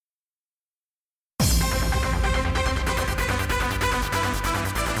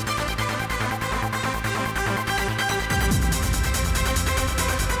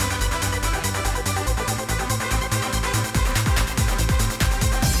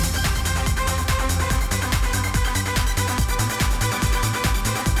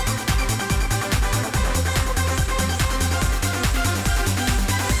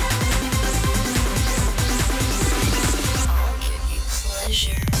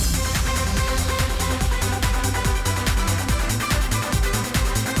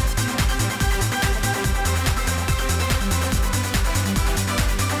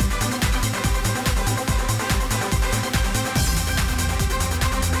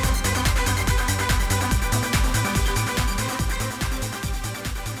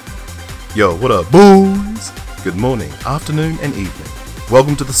Yo, what up, boys? Good morning, afternoon, and evening.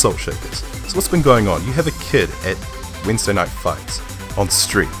 Welcome to the Salt Shakers. So what's been going on? You have a kid at Wednesday Night Fights on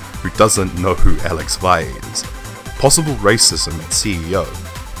stream who doesn't know who Alex Valle is. Possible racism at CEO.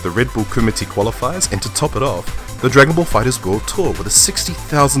 The Red Bull Kumite qualifiers, and to top it off, the Dragon Ball FighterZ World Tour with a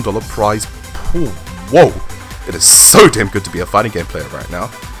 $60,000 prize pool. Whoa! It is so damn good to be a fighting game player right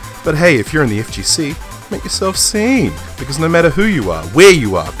now. But hey, if you're in the FGC, make yourself seen, because no matter who you are, where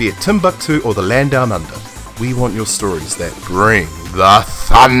you are, be it Timbuktu or the land down under, we want your stories that bring the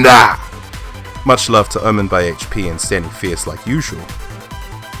thunder. Much love to Omen by HP and Standing Fierce like usual.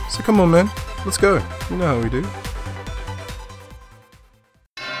 So come on, man, let's go. You know how we do.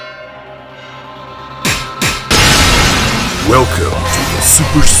 Welcome to the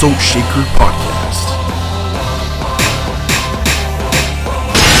Super Salt Shaker Podcast.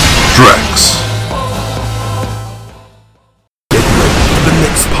 Drex. Get ready for the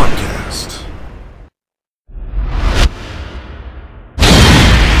next podcast.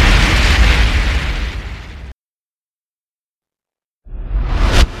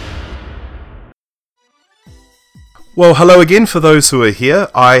 Well, hello again for those who are here.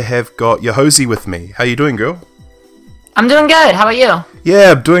 I have got Yohozi with me. How you doing, girl? I'm doing good. How about you?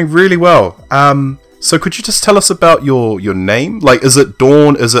 Yeah, I'm doing really well. So could you just tell us about your name? Like, is it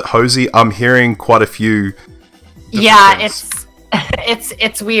Dawn? Is it Hosey? I'm hearing quite a few. Yeah, things.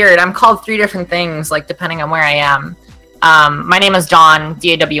 it's weird. I'm called 3 different things, like depending on where I am. My name is Dawn,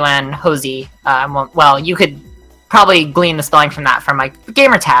 D-A-W-N, Hosey. Well, you could probably glean the spelling from that from my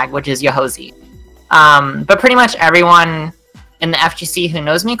gamer tag, which is Yohozi. But pretty much everyone in the FGC who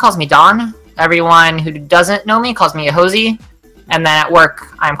knows me calls me Dawn. Everyone who doesn't know me calls me Yohozi. And then at work,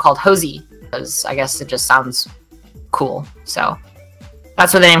 I'm called Hosey, because I guess it just sounds cool. So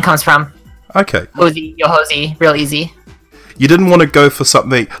that's where the name comes from. Okay. Hosey, Yohozi, real easy. You didn't want to go for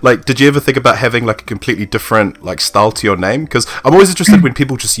something, like, did you ever think about having, like, a completely different, like, style to your name? Because I'm always interested when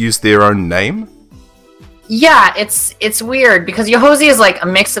people just use their own name. Yeah, it's weird, because Yohozi is, like, a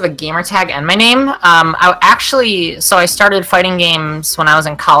mix of a gamer tag and my name. I started fighting games when I was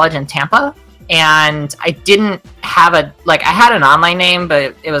in college in Tampa, and I didn't have I had an online name,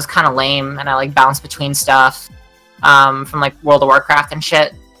 but it was kind of lame, and I, like, bounced between stuff, from, like, World of Warcraft and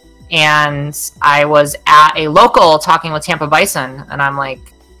shit. And I was at a local talking with Tampa Bison, and I'm like,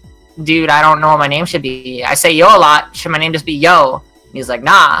 dude, I don't know what my name should be. I say Yo a lot. Should my name just be Yo? And he's like,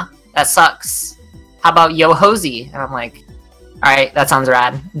 nah, that sucks. How about Yohozi? And I'm like, all right, that sounds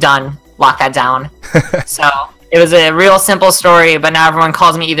rad. Done. Lock that down. So it was a real simple story, but now everyone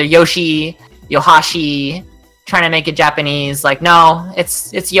calls me either Yoshi, Yohashi, trying to make it Japanese. Like, no,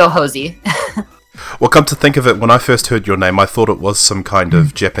 it's Yohozi. Well, come to think of it, when I first heard your name, I thought it was some kind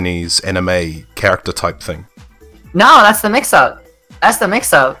of Japanese anime character type thing. No, that's the mix-up.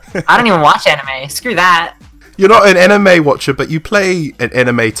 I don't even watch anime. Screw that. You're not an anime watcher, but you play an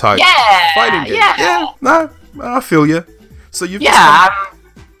anime type fighting game. Yeah, no, I feel you. So you've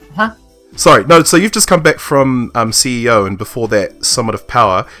So you've just come back from CEO, and before that, Summit of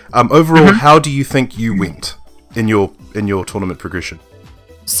Power. Overall, how do you think you went in your tournament progression?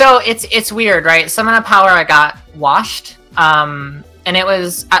 So it's weird, right? Summit of Power, I got washed, and it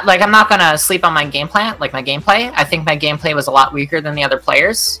was like, I'm not gonna sleep on my gameplay. I think my gameplay was a lot weaker than the other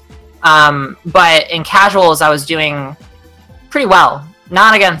players. But in casuals, I was doing pretty well.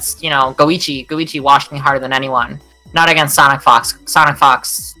 Not against, Goichi. Goichi washed me harder than anyone. Not against Sonic Fox. Sonic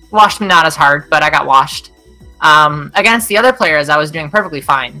Fox washed me not as hard, but I got washed. Against the other players, I was doing perfectly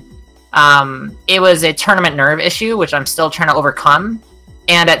fine. It was a tournament nerve issue, which I'm still trying to overcome.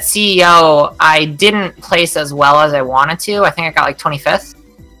 And at CEO, I didn't place as well as I wanted to. I think I got like 25th.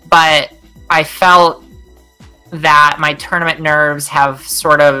 But I felt that my tournament nerves have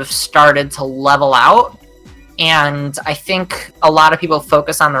sort of started to level out. And I think a lot of people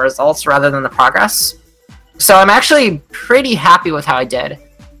focus on the results rather than the progress. So I'm actually pretty happy with how I did.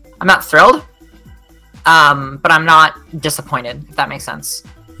 I'm not thrilled, but I'm not disappointed, if that makes sense.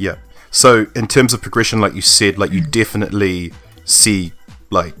 Yeah. So in terms of progression, like you said, like you definitely see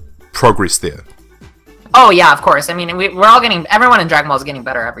like progress there. Oh yeah, of course. I mean, everyone in Dragon Ball is getting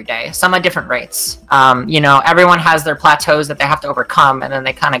better every day. Some at different rates. Everyone has their plateaus that they have to overcome, and then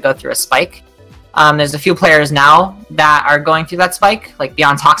they kind of go through a spike. There's a few players now that are going through that spike. Like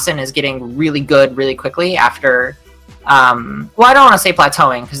Beyond Toxin is getting really good really quickly after. I don't want to say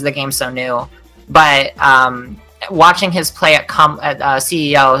plateauing because the game's so new, but watching his play at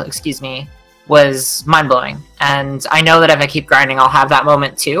CEO, was mind blowing. And I know that if I keep grinding, I'll have that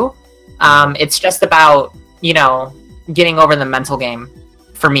moment too. It's just about, getting over the mental game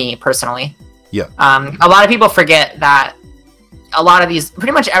for me personally. Yeah. A lot of people forget that a lot of these,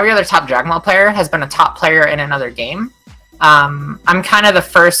 pretty much every other top Dragon Ball player has been a top player in another game. I'm kind of the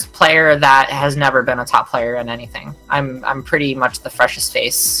first player that has never been a top player in anything. I'm pretty much the freshest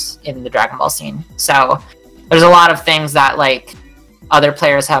face in the Dragon Ball scene. So there's a lot of things that like other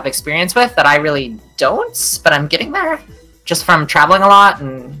players have experience with that I really don't, but I'm getting there just from traveling a lot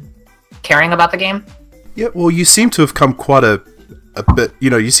and caring about the game. Yeah, well, you seem to have come quite a bit,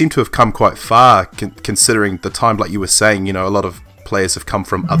 you seem to have come quite far considering the time, like you were saying, a lot of players have come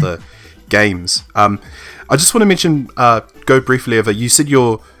from other games. I just want to mention, go briefly over, you said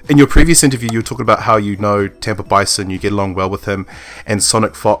in your previous interview, you were talking about how you know Tampa Bison, you get along well with him, and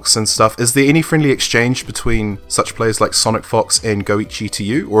Sonic Fox and stuff. Is there any friendly exchange between such players like Sonic Fox and Goichi to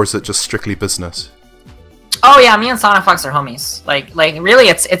you, or is it just strictly business? Oh yeah, me and Sonic Fox are homies. Like really,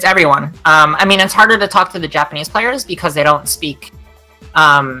 it's everyone. I mean, it's harder to talk to the Japanese players because they don't speak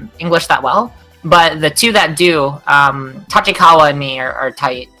English that well. But the two that do, Tachikawa and me are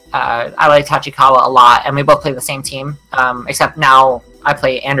tight. I like Tachikawa a lot, and we both play the same team. Except now I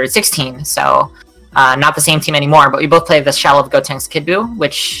play Android 16, so not the same team anymore. But we both play the Shell of Gotenks Kid Buu,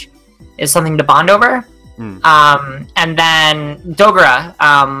 which is something to bond over. And then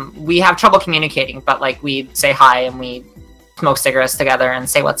Dogura, we have trouble communicating, but like we say hi and we smoke cigarettes together and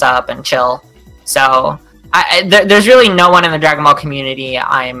say what's up and chill. So there's really no one in the Dragon Ball community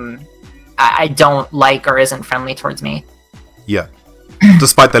I don't like or isn't friendly towards me. Yeah,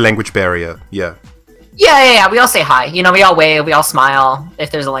 despite the language barrier. Yeah. Yeah. We all say hi. We all wave. We all smile.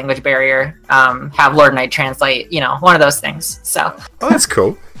 If there's a language barrier, have Lord Knight translate. One of those things. So. Oh, that's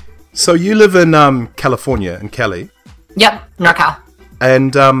cool. So you live in California, in Cali. Yep, NorCal.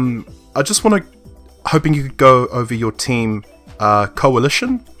 And I just hoping you could go over your team,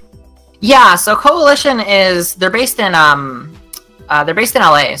 Coalition. Yeah, so Coalition they're based in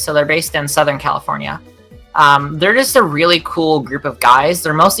LA, so they're based in Southern California. They're just a really cool group of guys.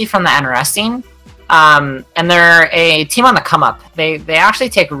 They're mostly from the NRS scene, and they're a team on the come up. They actually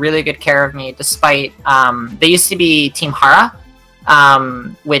take really good care of me, despite they used to be Team Hara.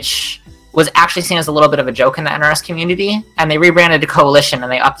 Which was actually seen as a little bit of a joke in the NRS community, and they rebranded to Coalition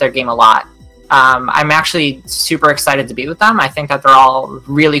and they upped their game a lot. I'm actually super excited to be with them. I think that they're all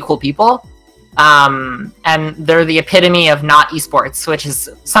really cool people, and they're the epitome of not esports, which is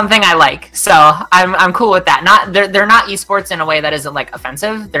something I like. So I'm cool with that. They're not esports in a way that isn't like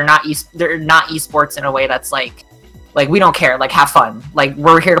offensive. They're not esports in a way that's like we don't care. Like, have fun. Like,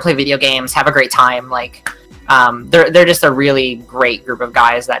 we're here to play video games, have a great time. Like. They're just a really great group of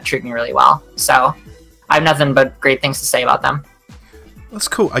guys that treat me really well. So I have nothing but great things to say about them. That's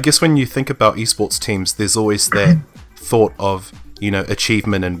cool. I guess when you think about esports teams, there's always that thought of,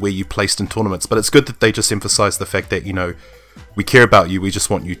 achievement and where you placed in tournaments. But it's good that they just emphasize the fact that, we care about you, we just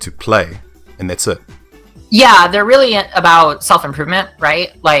want you to play, and that's it. Yeah, they're really about self-improvement,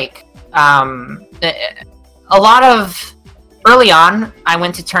 right? Like, a lot of... Early on, I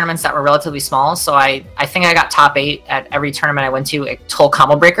went to tournaments that were relatively small, so I think I got top 8 at every tournament I went to at Toll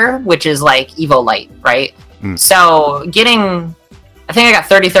Combo Breaker, which is like Evo Light, right? So I think I got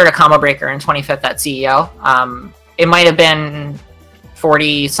 33rd at Combo Breaker and 25th at CEO. It might have been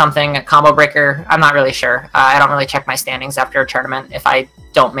 40-something at Combo Breaker. I'm not really sure. I don't really check my standings after a tournament if I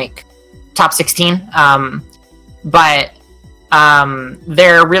don't make top 16. But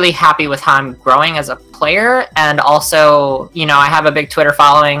they're really happy with how I'm growing as a player, and also, I have a big Twitter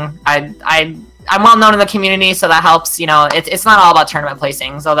following. I'm well known in the community, so that helps. It's not all about tournament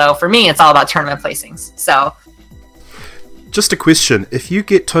placings, although for me, it's all about tournament placings. So, just a question: if you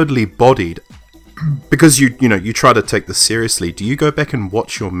get totally bodied, because you try to take this seriously, do you go back and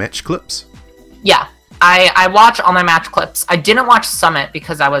watch your match clips? Yeah. I watch all my match clips. I didn't watch Summit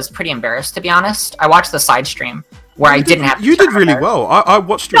because I was pretty embarrassed, to be honest. I watched the side stream where I didn't have. You did really well. I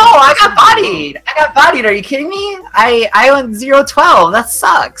watched. No, I got bodied. I got bodied. Are you kidding me? I went 0-12. That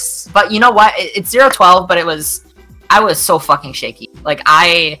sucks. But you know what? It's 0-12, but I was so fucking shaky. Like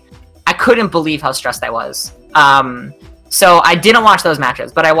I couldn't believe how stressed I was. So I didn't watch those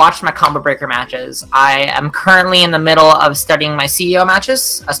matches, but I watched my Combo Breaker matches. I am currently in the middle of studying my CEO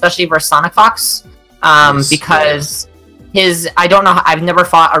matches, especially versus Sonic Fox. Because I don't know, I've never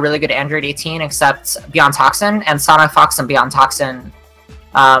fought a really good Android 18 except Beyond Toxin, and Sonic Fox and Beyond Toxin,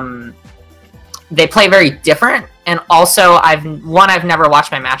 they play very different, and also I've never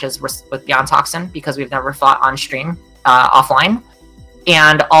watched my matches with Beyond Toxin because we've never fought on stream, offline,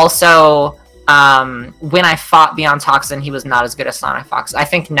 and also, when I fought Beyond Toxin, he was not as good as Sonic Fox. I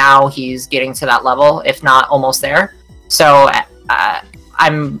think now he's getting to that level, if not almost there, so,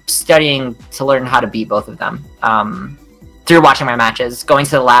 I'm studying to learn how to beat both of them through watching my matches, going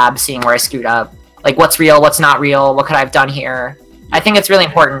to the lab, seeing where I screwed up, Like, what's real, what's not real, what could I have done here? I think it's really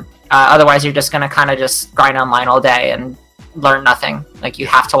important. Otherwise, you're just going to kind of just grind online all day and learn nothing. Like, you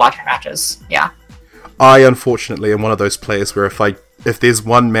have to watch your matches. Yeah. I, unfortunately, am one of those players where if there's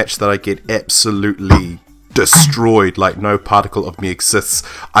one match that I get absolutely destroyed, like no particle of me exists,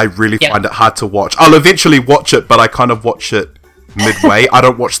 I really find it hard to watch. I'll eventually watch it, but I kind of watch it midway. I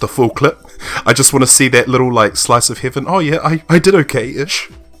don't watch the full clip. I just want to see that little, like, slice of heaven. Oh, yeah, I did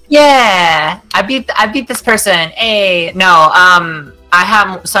okay-ish. Yeah, I beat this person. Hey, no, I'm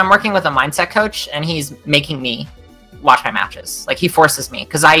working with a mindset coach, and he's making me watch my matches. Like, he forces me,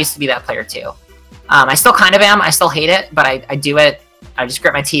 because I used to be that player too. I still kind of am. I still hate it, but I do it. I just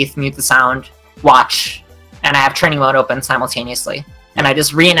grit my teeth, mute the sound, watch, and I have training mode open simultaneously. And I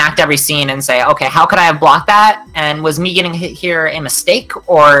just reenact every scene and say, okay, how could I have blocked that? And was me getting hit here a mistake,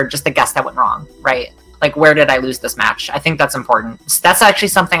 or just a guess that went wrong, right? Like, where did I lose this match? I think that's important. That's actually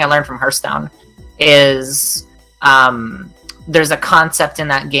something I learned from Hearthstone, is there's a concept in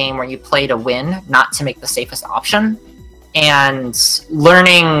that game where you play to win, not to make the safest option. And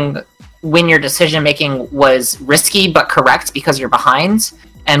learning when your decision-making was risky but correct because you're behind,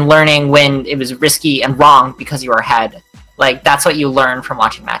 and learning when it was risky and wrong because you were ahead. Like, that's what you learn from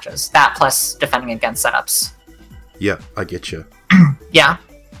watching matches. That plus defending against setups. Yeah, I get you. Yeah.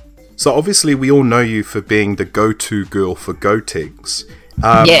 So obviously we all know you for being the go-to girl for Gotenks.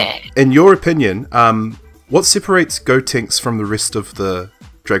 Yeah. In your opinion, what separates Gotenks from the rest of the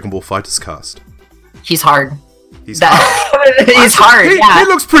Dragon Ball FighterZ cast? He's hard. He's hard. He's hard, yeah. He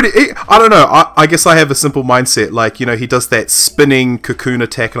looks pretty... I don't know. I guess I have a simple mindset. Like, you know, he does that spinning cocoon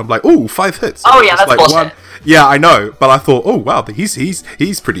attack, and I'm like, ooh, 5 hits. Oh, yeah, that's like bullshit. Yeah, I know. But I thought, oh, wow, he's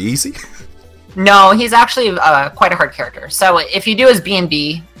pretty easy. No, he's actually quite a hard character. So if you do his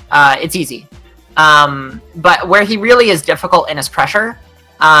B&B, it's easy. But where he really is difficult in his pressure,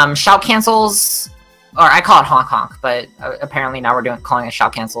 shout cancels, or I call it honk honk, but apparently now we're calling it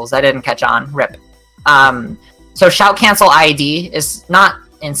shout cancels. That didn't catch on. Rip. So shout cancel IED is not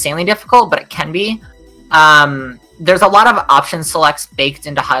insanely difficult, but it can be. There's a lot of option selects baked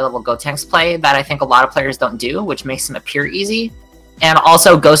into high-level Gotenks play that I think a lot of players don't do, which makes him appear easy. And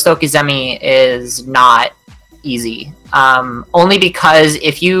also, Ghost Okizeme is not easy. Only because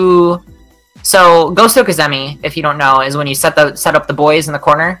So, Ghost Okizeme, if you don't know, is when you set up the boys in the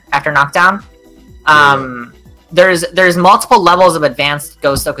corner after knockdown. There's multiple levels of advanced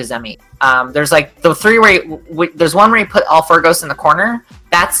Ghost Okizeme. There's like the 3 where there's one where you put all 4 ghosts in the corner.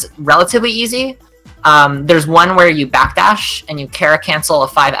 That's relatively easy. There's one where you backdash and you Kara cancel a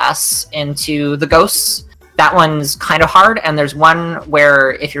 5S into the ghosts. That one's kind of hard. And there's one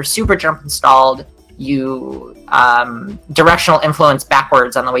where if you're super jump installed, you directional influence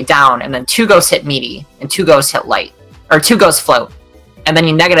backwards on the way down, and then 2 ghosts hit meaty and 2 ghosts hit light, or 2 ghosts float, and then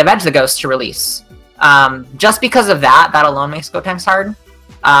you negative edge the ghost to release. Just because of that alone makes Gotenks hard.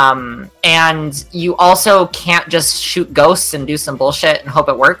 And you also can't just shoot ghosts and do some bullshit and hope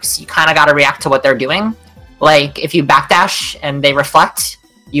it works. You kind of got to react to what they're doing. Like, if you backdash and they reflect,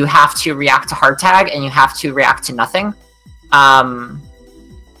 you have to react to hard tag, and you have to react to nothing.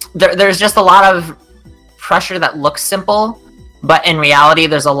 There's just a lot of pressure that looks simple, but in reality,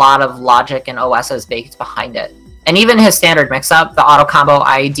 there's a lot of logic and OSs baked behind it. And even his standard mix-up, the auto combo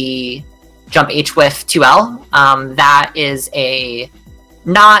IED jump H whiff 2L, that is a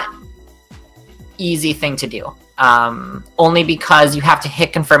not easy thing to do. Only because you have to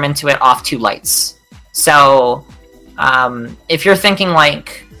hit confirm into it off 2 lights. So if you're thinking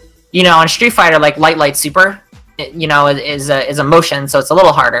like, you know, on Street Fighter, like light super, you know, is a motion, so it's a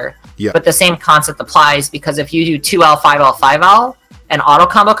little harder. Yeah. But the same concept applies, because if you do 2L, 5L, 5L, and auto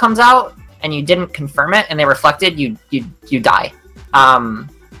combo comes out and you didn't confirm it and they reflected, you die.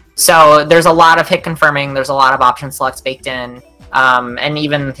 So there's a lot of hit confirming, there's a lot of option selects baked in, and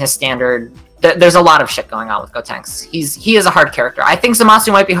even his standard. There's a lot of shit going on with Gotenks. He is a hard character. I think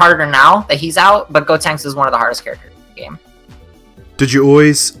Zamasu might be harder now that he's out, but Gotenks is one of the hardest characters in the game. Did you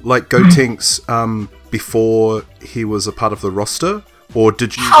always like Gotenks before he was a part of the roster? Or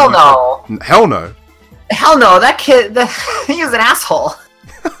did you... Hell no. Hell no. Hell no. That kid, he was an asshole.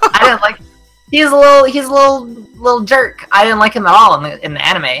 I didn't like... He's a little jerk. I didn't like him at all in the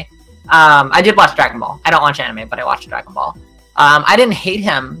anime. I did watch Dragon Ball. I don't watch anime, but I watched Dragon Ball. I didn't hate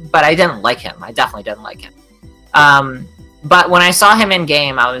him, but I didn't like him. I definitely didn't like him. But when I saw him in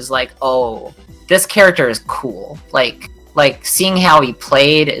game, I was like, oh, this character is cool. Like seeing how he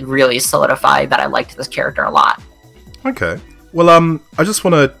played, it really solidified that I liked this character a lot. Okay. Well, I just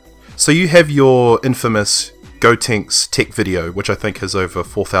want to... So you have your infamous Gotenks tech video, which I think has over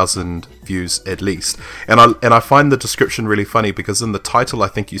 4,000 views at least, and I find the description really funny because in the title I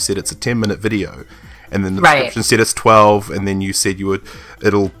think you said it's a 10-minute video, and then the description said it's 12, and then you said you were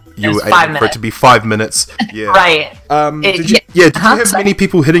aiming for it to be 5 minutes. Yeah. Right. Did you have many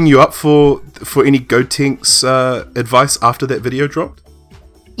people hitting you up for any Gotenks advice after that video dropped?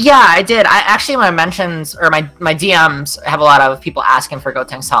 Yeah, I did. My mentions or my DMs have a lot of people asking for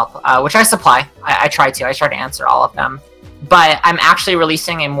Gotenks help, which I supply. I try to answer all of them. But I'm actually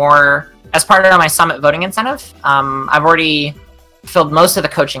releasing as part of my Summit voting incentive. I've already filled most of the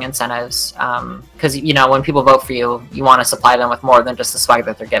coaching incentives because when people vote for you, you want to supply them with more than just the swag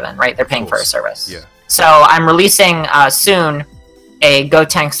that they're given, right? They're paying for a service. Yeah. So I'm releasing soon a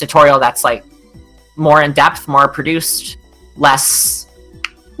Gotenks tutorial that's like more in depth, more produced, less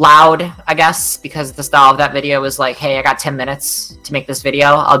loud, I guess, because the style of that video was like, hey, I got 10 minutes to make this video.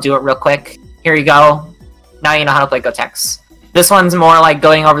 I'll do it real quick. Here you go. Now you know how to play Gotenks. This one's more like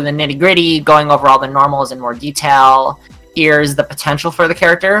going over the nitty gritty, going over all the normals in more detail. Here's the potential for the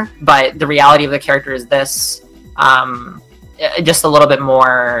character, but the reality of the character is this. Just a little bit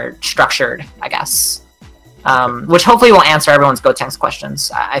more structured, I guess. Which hopefully will answer everyone's Gotenks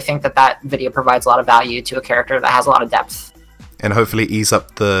questions. I think that video provides a lot of value to a character that has a lot of depth. And hopefully ease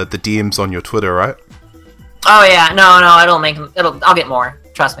up the DMs on your Twitter, right? Oh yeah, no, I'll get more.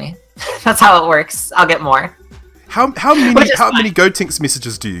 Trust me. That's how it works. I'll get more. How many Gotenks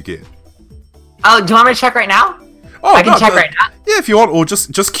messages do you get? Oh, do you want me to check right now? Oh, I can check right now. Yeah, if you want, or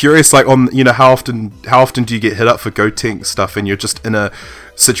just curious, like on how often do you get hit up for Gotenks stuff, and you're just in a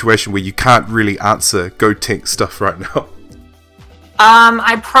situation where you can't really answer Gotenks stuff right now?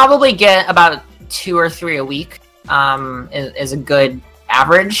 I probably get about 2 or 3 a week. Is a good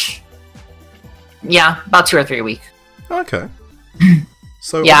average. Yeah, about 2 or 3 a week. Okay.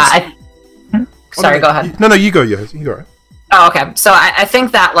 So yeah, sorry, go ahead. No, you go. You go. Right. Oh, okay. So I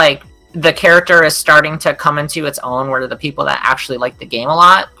think that like the character is starting to come into its own, where the people that actually like the game a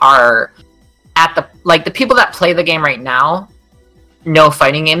lot are at the people that play the game right now know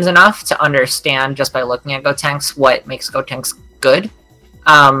fighting games enough to understand just by looking at Gotenks what makes Gotenks good.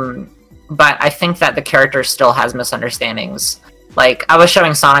 But I think that the character still has misunderstandings. Like, I was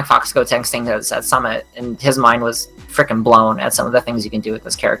showing Sonic Fox Gotenks things at Summit, and his mind was freaking blown at some of the things you can do with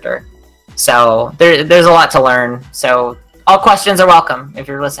this character. So, there's a lot to learn. So, all questions are welcome if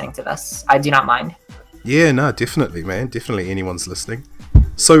you're listening to this. I do not mind. Yeah, no, definitely, man. Definitely anyone's listening.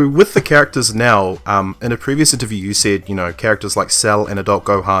 So, with the characters now, in a previous interview you said, characters like Cell and Adult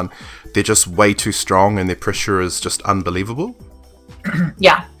Gohan, they're just way too strong and their pressure is just unbelievable.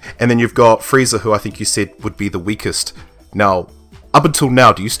 Yeah. And then you've got Frieza, who I think you said would be the weakest. Now, up until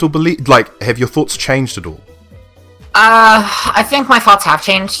now, do you still believe, have your thoughts changed at all? I think my thoughts have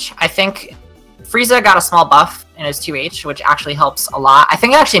changed. I think Frieza got a small buff in his 2H, which actually helps a lot. I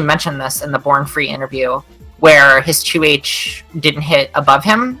think I actually mentioned this in the Born Free interview, where his 2H didn't hit above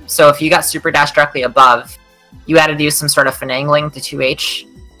him. So if you got Super Dash directly above, you had to do some sort of finagling to 2H.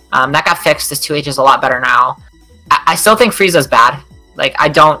 That got fixed. His 2H is a lot better now. I still think Frieza's bad. Like, I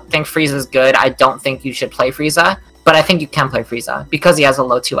don't think Frieza's good. I don't think you should play Frieza, but I think you can play Frieza because he has a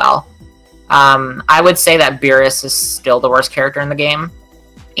low 2L. I would say that Beerus is still the worst character in the game,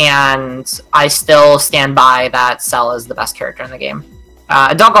 and I still stand by that Cell is the best character in the game.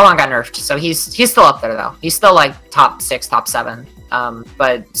 Adult Gohan got nerfed, so he's still up there, though. He's still, like, top 6, top 7,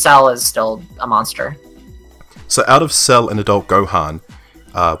 but Cell is still a monster. So out of Cell and Adult Gohan,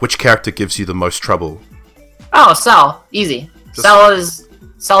 which character gives you the most trouble? Oh, Cell. Easy.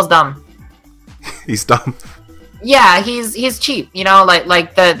 Cell's dumb. He's dumb. Yeah, he's cheap.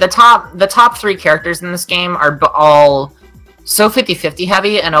 Like the top 3 characters in this game are all so 50-50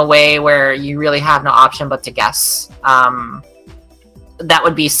 heavy in a way where you really have no option but to guess. That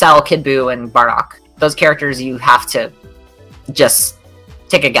would be Cell, Kid Buu, and Bardock. Those characters you have to just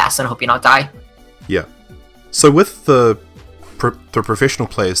take a guess and hope you don't die. Yeah. So with the professional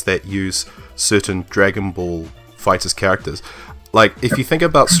players that use certain Dragon Ball FighterZ characters, like if you think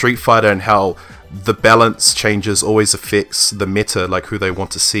about Street Fighter and how the balance changes always affects the meta, like who they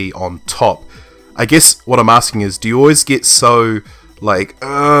want to see on top, I guess what I'm asking is, do you always get so like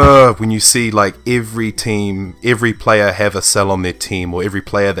when you see like every player have a Cell on their team, or every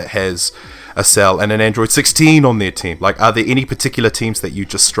player that has a Cell and an Android 16 on their team? Like, are there any particular teams that you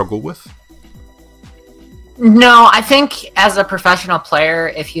just struggle with? No, I think as a professional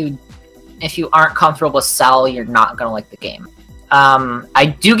player, if you aren't comfortable with Cell, you're not going to like the game.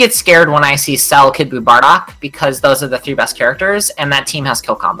 I do get scared when I see Cell, Kid Buu, Bardock, because those are the 3 best characters, and that team has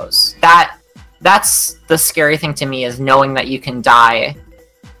kill combos. That's the scary thing to me, is knowing that you can die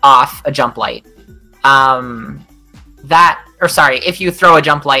off a jump light. if you throw a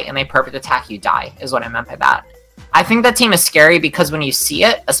jump light and they perfect attack, you die, is what I meant by that. I think that team is scary because when you see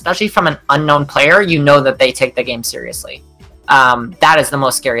it, especially from an unknown player, you know that they take the game seriously. That is the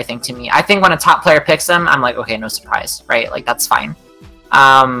most scary thing to me. I think when a top player picks them, I'm like, okay, no surprise, right? Like, that's fine.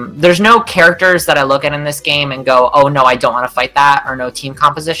 There's no characters that I look at in this game and go, oh no, I don't want to fight that, or no team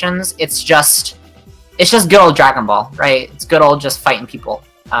compositions. It's just good old Dragon Ball, right? It's good old just fighting people.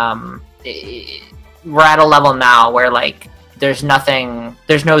 We're at a level now where, like, there's no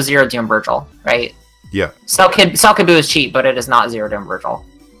Zero Doom Virgil, right? Yeah. Cell Kid Buu is cheap, but it is not Zero Doom Virgil.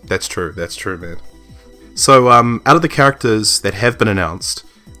 That's true, man. So, out of the characters that have been announced,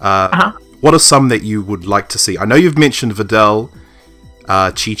 what are some that you would like to see? I know you've mentioned Videl,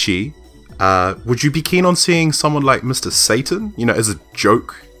 Chi-Chi. Would you be keen on seeing someone like Mr. Satan, as a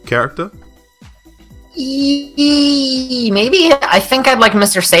joke character? Maybe. I think I'd like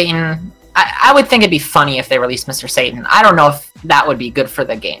Mr. Satan. I would think it'd be funny if they released Mr. Satan. I don't know if that would be good for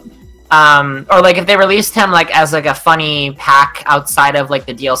the game. Or like if they released him like as like a funny pack outside of like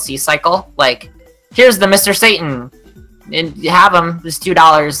the DLC cycle. Like, here's the Mr. Satan. And you have him. It's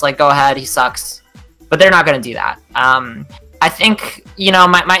 $2. Like, go ahead. He sucks. But they're not going to do that. I think,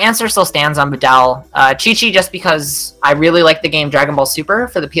 my answer still stands on Videl. Chi-Chi, just because I really like the game Dragon Ball Super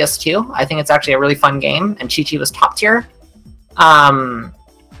for the PS2. I think it's actually a really fun game, and Chi-Chi was top tier.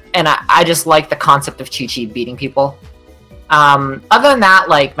 And I just like the concept of Chi-Chi beating people. Other than that,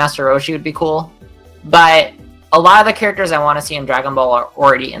 like, Master Roshi would be cool. But a lot of the characters I want to see in Dragon Ball are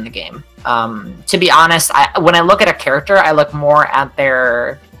already in the game. To be honest, when I look at a character, I look more at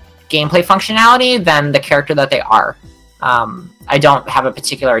their gameplay functionality than the character that they are. I don't have a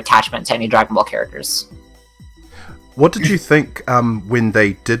particular attachment to any Dragon Ball characters. What did you think when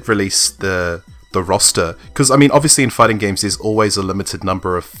they did release the roster? Because, I mean, obviously in fighting games, there's always a limited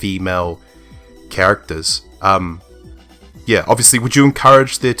number of female characters. Yeah, obviously, would you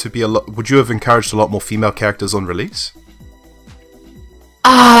have encouraged a lot more female characters on release?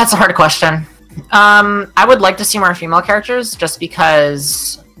 That's a hard question. I would like to see more female characters, just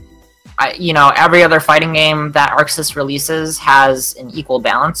because every other fighting game that ArcSys releases has an equal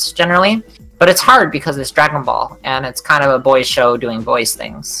balance generally, but it's hard because it's Dragon Ball and it's kind of a boys show doing boys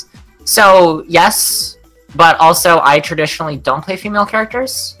things. So yes, but also I traditionally don't play female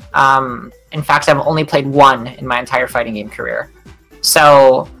characters. In fact, I've only played one in my entire fighting game career.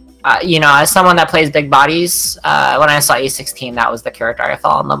 So, as someone that plays big bodies, when I saw A16, that was the character I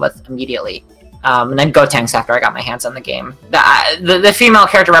fell in love with immediately. And then Gotenks after I got my hands on the game. The female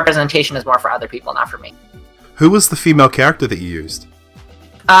character representation is more for other people, not for me. Who was the female character that you used?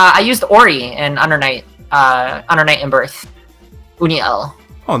 I used Ori in Under Night in Birth. Uniel.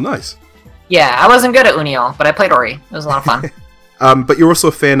 Oh, nice. Yeah, I wasn't good at Uniel, but I played Ori. It was a lot of fun. But you're also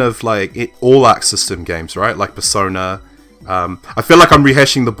a fan of all Arc System games, right? Like Persona. I feel like I'm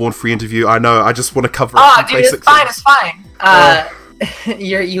rehashing the Born Free interview. I know. I just want to cover. Oh, dude, it's fine. It's fine.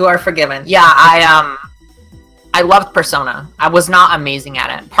 You are forgiven. Yeah, I loved Persona. I was not amazing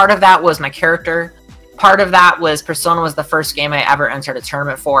at it. Part of that was my character. Part of that was Persona was the first game I ever entered a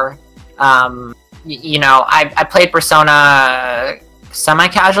tournament for. I played Persona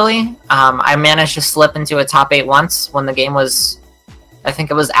semi-casually. I managed to slip into a top 8 once when the game was, I think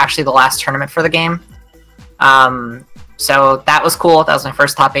it was actually the last tournament for the game. So that was cool. That was my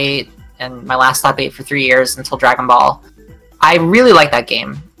first top 8 and my last top 8 for 3 years until Dragon Ball. I really like that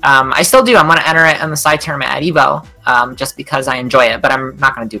game. I still do. I'm going to enter it in the side tournament at EVO, just because I enjoy it, but I'm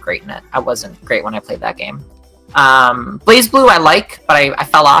not going to do great in it. I wasn't great when I played that game. BlazBlue I like, but I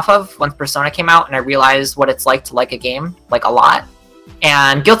fell off of once Persona came out, and I realized what it's like to like a game, like, a lot.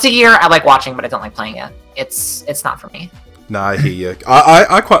 And Guilty Gear I like watching, but I don't like playing it. It's not for me. Nah, I hear you.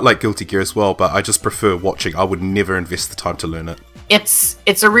 I quite like Guilty Gear as well, but I just prefer watching. I would never invest the time to learn it.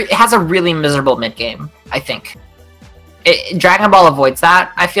 It has a really miserable mid game, I think. Dragon Ball avoids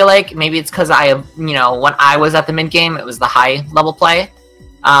that. I feel like maybe it's because when I was at the mid game, it was the high level play.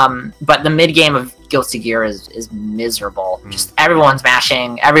 But the mid game of Guilty Gear is miserable. Just everyone's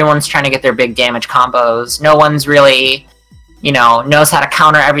mashing. Everyone's trying to get their big damage combos. No one's really, knows how to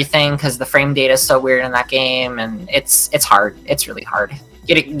counter everything because the frame data is so weird in that game, and it's hard. It's really hard.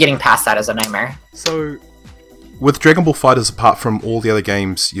 Getting past that is a nightmare. So, with Dragon Ball FighterZ, apart from all the other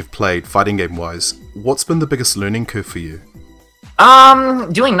games you've played, fighting game-wise, what's been the biggest learning curve for you?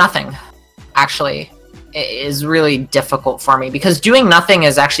 Doing nothing, actually, is really difficult for me, because doing nothing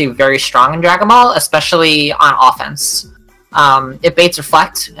is actually very strong in Dragon Ball, especially on offense. It baits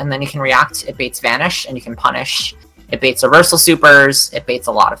Reflect, and then you can react. It baits Vanish, and you can punish. It baits Reversal Supers. It baits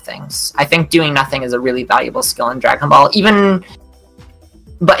a lot of things. I think doing nothing is a really valuable skill in Dragon Ball. Even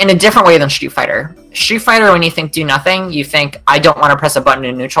but in a different way than Street Fighter. Street Fighter, when you think do nothing, you think, I don't want to press a button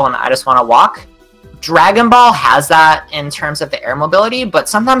in neutral and I just want to walk. Dragon Ball has that in terms of the air mobility, but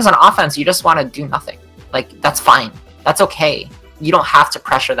sometimes on offense, you just want to do nothing. Like, that's fine. That's okay. You don't have to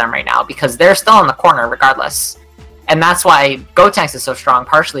pressure them right now because they're still in the corner regardless. And that's why Gotenks is so strong,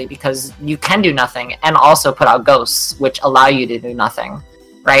 partially because you can do nothing and also put out ghosts, which allow you to do nothing,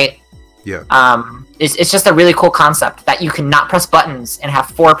 right? Yeah. It's just a really cool concept that you can not press buttons and have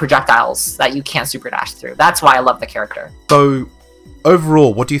 4 projectiles that you can't super dash through. That's why I love the character. So,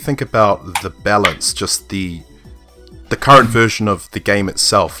 overall, what do you think about the balance, just the current version of the game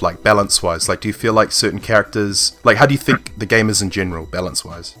itself, like balance-wise? Like, do you feel like certain characters, like, how do you think the game is in general,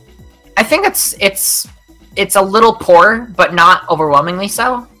 balance-wise? I think it's a little poor, but not overwhelmingly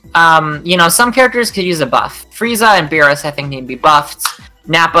so. Some characters could use a buff. Frieza and Beerus, I think, need to be buffed.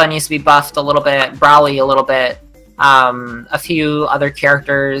 Nappa needs to be buffed a little bit. Broly a little bit. A few other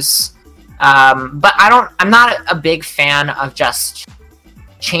characters. But I'm not a big fan of just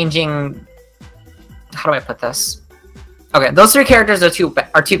changing. How do I put this? Okay, those 3 characters are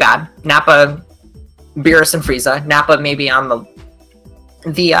too bad. Nappa, Beerus, and Frieza. Nappa maybe on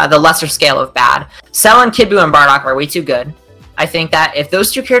the lesser scale of bad. Cell and Kid Buu and Bardock are way too good. I think that if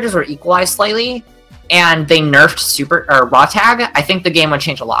those 2 characters were equalized slightly, and they nerfed Super or Raw Tag, I think the game would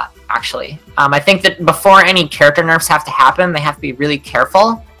change a lot, actually. I think that before any character nerfs have to happen, they have to be really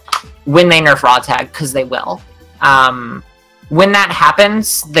careful when they nerf Raw Tag, because they will. When that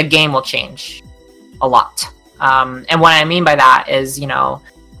happens, the game will change a lot. And what I mean by that is,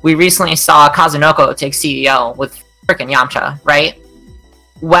 we recently saw Kazunoko take CEO with frickin' Yamcha, right?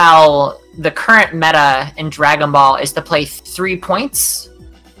 Well, the current meta in Dragon Ball is to play 3 points,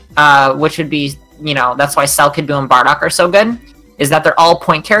 which would be, that's why Cell, Kid Buu, and Bardock are so good, is that they're all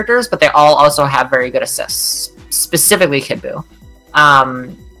point characters, but they all also have very good assists, specifically Kid Buu.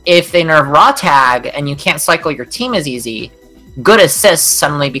 If they nerf Raw Tag and you can't cycle your team as easy, good assists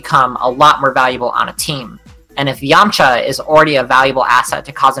suddenly become a lot more valuable on a team. And if Yamcha is already a valuable asset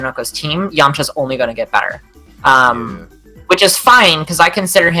to Kazunoko's team, Yamcha's only going to get better. Which is fine, because I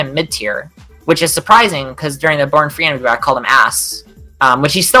consider him mid-tier, which is surprising, because during the Born Free interview I called him ass.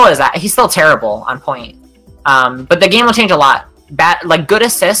 Which he still is. He's still terrible on point. But the game will change a lot. Good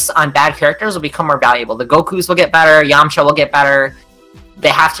assists on bad characters will become more valuable. The Gokus will get better. Yamcha will get better. They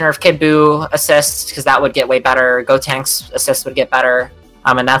have to nerf Kid Buu assists because that would get way better. Gotenks assists would get better.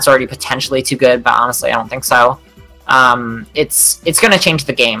 And that's already potentially too good, but honestly, I don't think so. It's going to change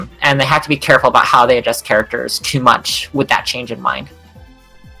the game, and they have to be careful about how they adjust characters too much with that change in mind.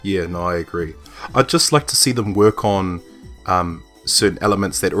 Yeah, no, I agree. I'd just like to see them work on certain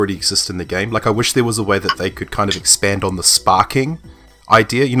elements that already exist in the game. Like, I wish there was a way that they could kind of expand on the sparking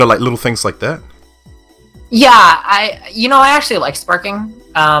idea, like little things like that. Yeah, I actually like sparking,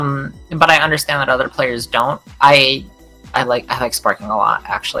 but I understand that other players don't. I like sparking a lot,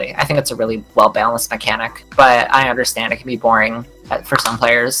 actually. I think it's a really well-balanced mechanic, but I understand it can be boring for some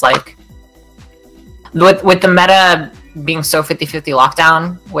players. Like, with the meta being so 50-50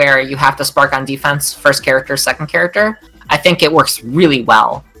 lockdown, where you have to spark on defense, first character, second character, I think it works really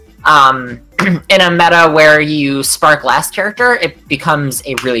well. In a meta where you spark last character, it becomes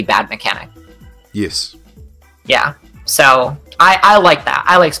a really bad mechanic. Yes. Yeah, so I like that.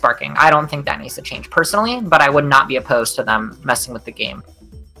 I like sparking. I don't think that needs to change personally, but I would not be opposed to them messing with the game.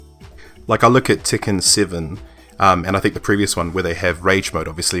 Like, I look at Tekken 7, and I think the previous one, where they have rage mode,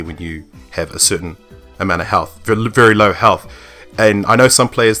 obviously, when you have a certain amount of health, very, very low health. And I know some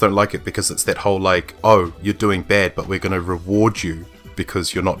players don't like it because it's that whole, like, oh, you're doing bad, but we're going to reward you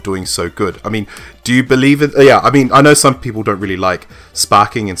because you're not doing so good. I mean, do you believe it? Yeah, I mean, I know some people don't really like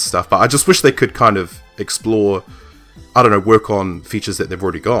sparking and stuff, but I just wish they could kind of explore, I don't know, work on features that they've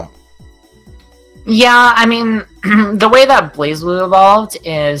already got. Yeah, I mean, the way that BlazBlue evolved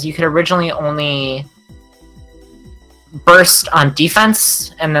is you could originally only burst on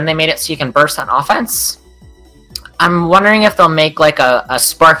defense, and then they made it so you can burst on offense. I'm wondering if they'll make like a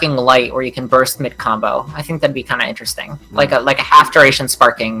sparking light where you can burst mid combo. I think that'd be kind of interesting, like a half duration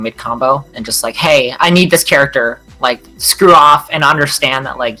sparking mid combo, and just like, hey, I need this character, like screw off and understand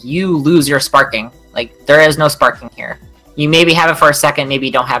that like you lose your sparking. Like there is no sparking here. You maybe have it for a second, maybe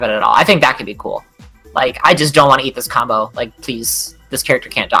you don't have it at all. I think that could be cool. Like I just don't want to eat this combo. Like please, this character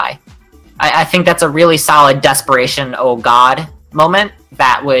can't die. I think that's a really solid desperation, oh god moment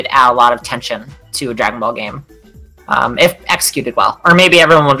that would add a lot of tension to a Dragon Ball game. If executed well. Or maybe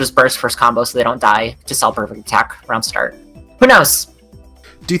everyone will just burst first combo so they don't die to sell perfect attack around start. Who knows?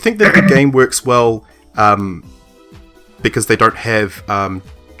 Do you think that the game works well because they don't have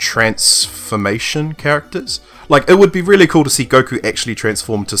transformation characters. Like, it would be really cool to see Goku actually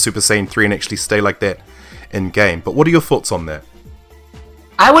transform to Super Saiyan 3 and actually stay like that in game. But what are your thoughts on that?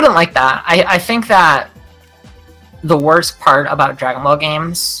 I wouldn't like that. I think that the worst part about Dragon Ball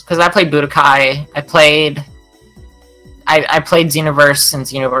games, because I played Budokai, I played Xenoverse and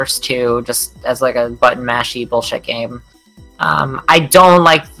Xenoverse 2 just as like a button mashy bullshit game. I don't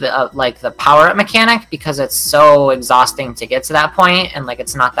like the power up mechanic because it's so exhausting to get to that point, and like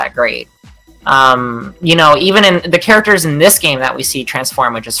it's not that great. You know, even in the characters in this game that we see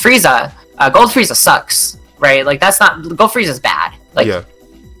transform, which is Frieza, Gold Frieza sucks, right? Like that's not Gold Frieza's bad. Like, yeah.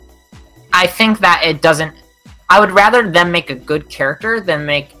 I think that it doesn't. I would rather them make a good character than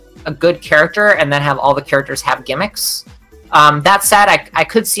make a good character and then have all the characters have gimmicks. That said, I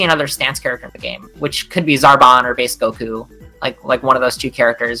could see another stance character in the game, which could be Zarbon or Base Goku. Like one of those two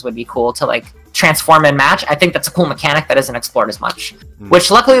characters would be cool to like transform and match. I think that's a cool mechanic that isn't explored as much. Which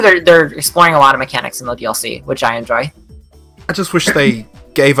luckily they're exploring a lot of mechanics in the DLC, which I enjoy. I just wish they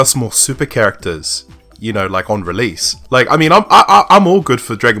gave us more super characters, you know, like on release. Like, I mean, I'm all good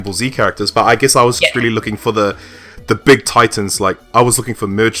for Dragon Ball Z characters, but I guess I was just really looking for the big titans. Like, I was looking for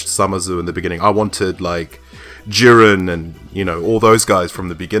merged Samazu in the beginning. I wanted like Jiren and, you know, all those guys from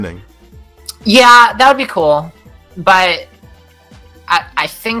the beginning. Yeah, that would be cool, but I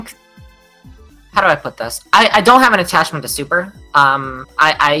think, how do I put this? I don't have an attachment to Super.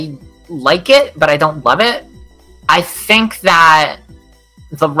 I like it, but I don't love it. I think that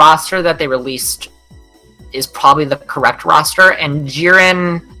the roster that they released is probably the correct roster, and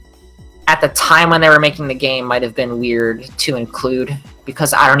Jiren, at the time when they were making the game, might have been weird to include,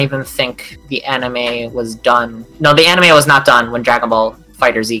 because I don't even think the anime was done. No, the anime was not done when Dragon Ball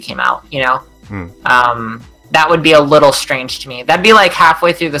FighterZ came out, you know? That would be a little strange to me. That'd be like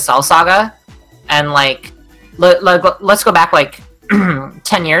halfway through the Cell Saga, and like, let's go back like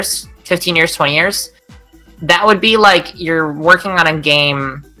 10 years, 15 years, 20 years. That would be like you're working on a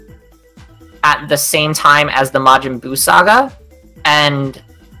game at the same time as the Majin Buu saga, and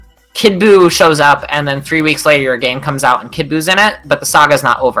Kid Buu shows up, and then 3 weeks later your game comes out and Kid Buu's in it, but the saga's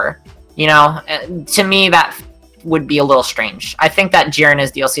not over. You know, to me that would be a little strange. I think that Jiren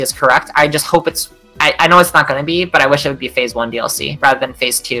as DLC is correct. I just hope it's. I know it's not going to be, but I wish it would be Phase 1 DLC rather than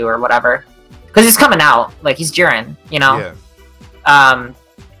Phase 2 or whatever. Because he's coming out. Like, he's Jiren, you know? Yeah.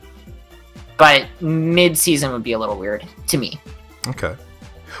 But mid-season would be a little weird to me. Okay.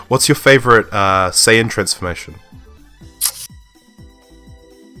 What's your favorite Saiyan transformation?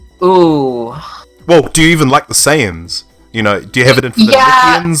 Ooh. Well, do you even like the Saiyans? You know, do you have it in for the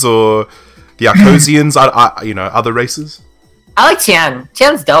Namekians or the Arcosians? You know, other races? I like Tien.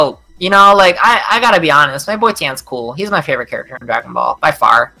 Tien's dope. You know, like, I gotta be honest. My boy Tien's cool. He's my favorite character in Dragon Ball, by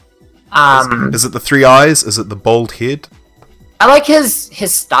far. Is it the 3 eyes? Is it the bald head? I like his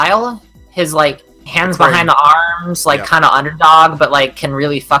style. His, like, hands behind the arms, like, kind of underdog, but, like, can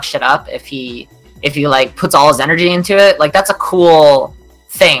really fuck shit up if he, like, puts all his energy into it. Like, that's a cool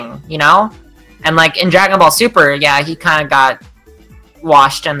thing, you know? And, like, in Dragon Ball Super, yeah, he kind of got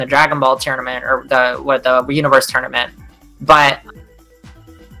washed in the Dragon Ball tournament, or the Universe tournament. But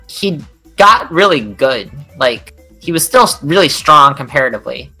he got really good. Like, he was still really strong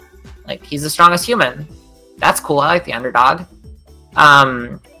comparatively. Like, he's the strongest human. That's cool. I like the underdog.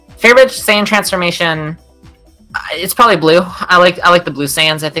 Favorite Saiyan transformation? It's probably blue. I like the blue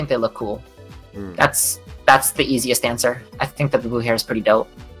Saiyans. I think they look cool. That's the easiest answer. I think that the blue hair is pretty dope.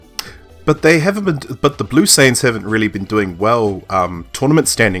 But they haven't been. But the blue Saiyans haven't really been doing well, tournament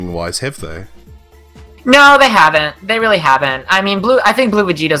standing wise, have they? No, they haven't. They really haven't. I mean, I think Blue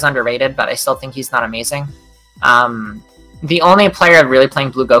Vegeta's underrated, but I still think he's not amazing. The only player really playing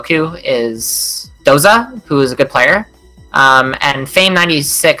Blue Goku is Doza, who is a good player. And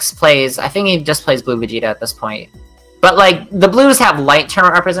Fame96 plays, I think he just plays Blue Vegeta at this point. But, like, the Blues have light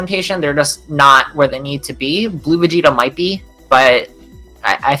tournament representation. They're just not where they need to be. Blue Vegeta might be, but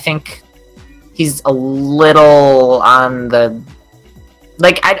I think he's a little on the...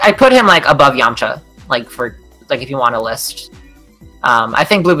 Like, I put him, like, above Yamcha. Like, if you want a list. I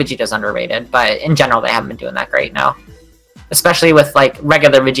think Blue Vegeta's underrated, but in general, they haven't been doing that great now. Especially with, like,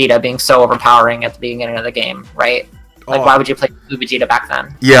 regular Vegeta being so overpowering at the beginning of the game, right? Like, why would you play Blue Vegeta back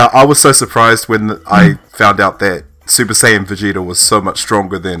then? Yeah, I was so surprised when I found out that Super Saiyan Vegeta was so much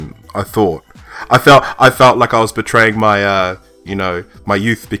stronger than I thought. I felt like I was betraying my, my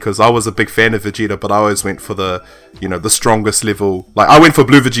youth, because I was a big fan of Vegeta, but I always went for the strongest level. Like, I went for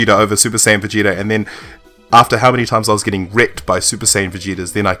Blue Vegeta over Super Saiyan Vegeta, and then after how many times I was getting wrecked by Super Saiyan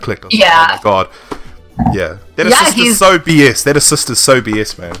Vegetas, then I clicked. Oh my god. Yeah. That assist is so BS. That assist is so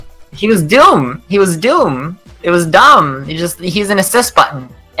BS, man. He was Doom. It was dumb. He's an assist button.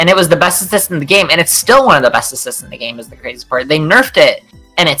 and it was the best assist in the game, and it's still one of the best assists in the game. Is the crazy part. They nerfed it,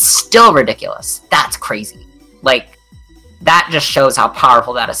 and it's still ridiculous. That's crazy. Like, that just shows how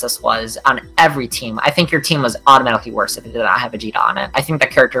powerful that assist was on every team. I think your team was automatically worse if it did not have Vegeta on it. I think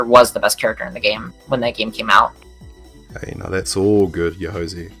that character was the best character in the game when that game came out. Hey, now that's all good,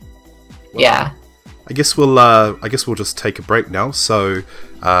 Yohozi. Well, yeah. I guess we'll just take a break now. So,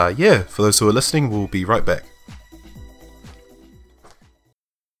 yeah, for those who are listening, we'll be right back.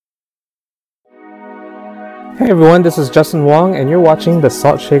 Hey everyone, this is Justin Wong, and you're watching the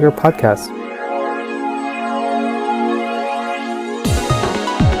Salt Shaker Podcast.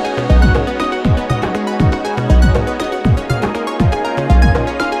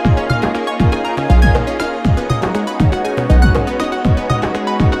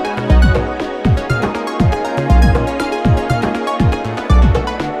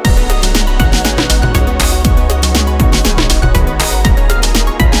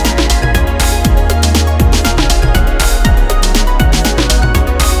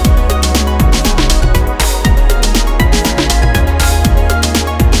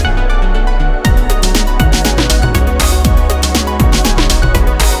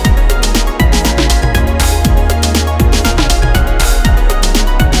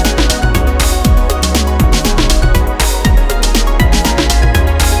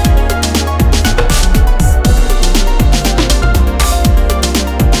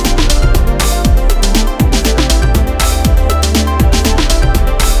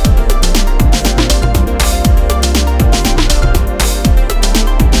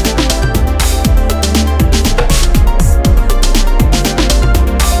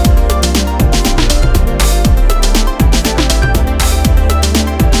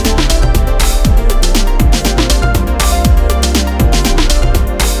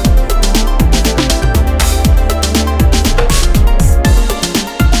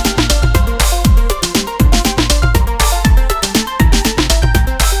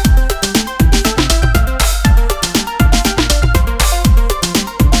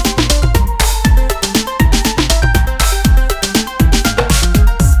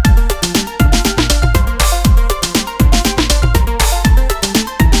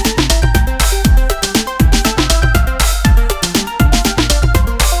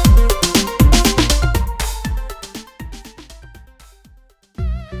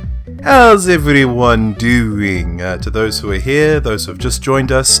 How's everyone doing? To those who are here, those who have just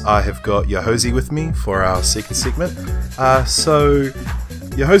joined us, I have got Yohozi with me for our second segment. So,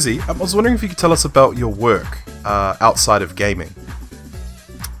 Yohozi, I was wondering if you could tell us about your work outside of gaming.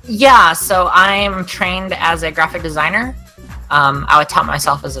 Yeah, so I'm trained as a graphic designer. I would tout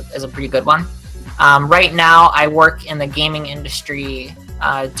myself as a pretty good one. Right now, I work in the gaming industry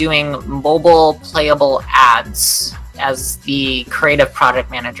doing mobile playable ads as the creative project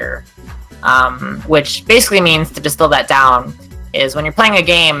manager, which basically means, to distill that down, is when you're playing a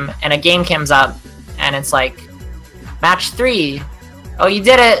game and a game comes up and it's like, match 3, oh, you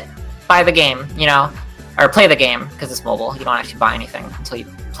did it, buy the game, you know, or play the game, because it's mobile, you don't actually buy anything until you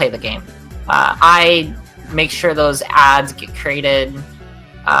play the game. I make sure those ads get created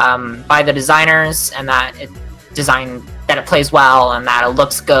by the designers, and that it plays well, and that it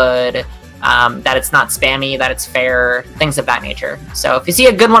looks good, that it's not spammy, that it's fair, things of that nature. So if you see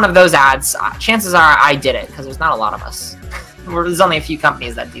a good one of those ads, chances are I did it, because there's not a lot of us. There's only a few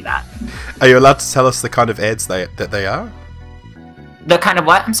companies that do that. Are you allowed to tell us the kind of ads that they are? The kind of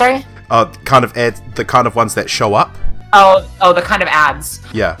what? I'm sorry? Kind of ads, the kind of ones that show up. Oh, the kind of ads.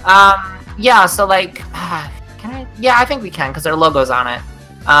 Yeah. Yeah. So like, can I? Yeah, I think we can, because there are logos on it.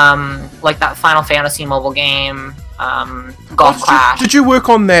 Like that Final Fantasy mobile game, Golf Clash. Did you work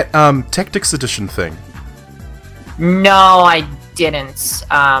on that Tactics Edition thing? No, I didn't.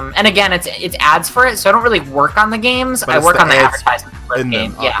 And again, it's ads for it, so I don't really work on the games. I work on the advertisement for the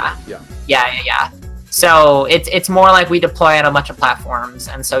game. Yeah. Yeah. So it's more like we deploy on a bunch of platforms,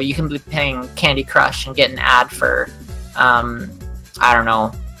 and so you can be playing Candy Crush and get an ad for, I don't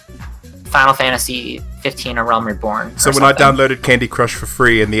know, Final Fantasy 15 or Realm Reborn. So when I downloaded Candy Crush for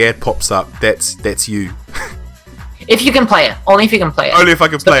free and the ad pops up, that's you. If you can play it, only if you can play it. Only if I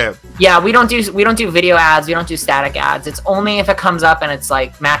can play it. Yeah, we don't do video ads. We don't do static ads. It's only if it comes up and it's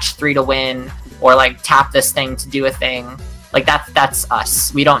like match 3 to win, or like tap this thing to do a thing. Like that's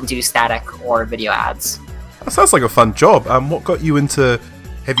us. We don't do static or video ads. That sounds like a fun job. What got you into?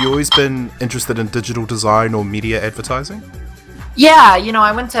 Have you always been interested in digital design or media advertising? Yeah, you know,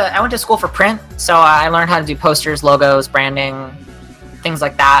 I went to school for print, so I learned how to do posters, logos, branding, things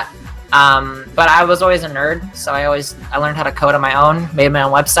like that. But I was always a nerd, so I learned how to code on my own, made my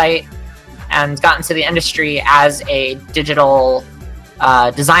own website, and got into the industry as a digital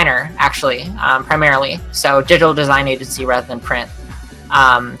designer, actually, primarily. So digital design agency rather than print,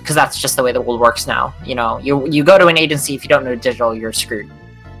 because that's just the way the world works now. You know, you go to an agency, if you don't know digital, you're screwed.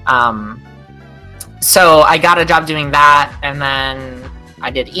 So I got a job doing that, and then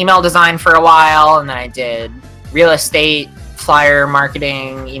I did email design for a while, and then I did real estate, flyer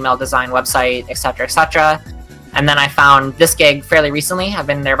marketing, email design, website, etc., etc. And then I found this gig fairly recently. I've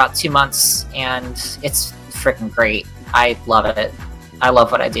been there about 2 months, and it's freaking great. I love it. I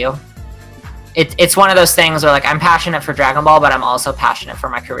love what I do. It's one of those things where, like, I'm passionate for Dragon Ball, but I'm also passionate for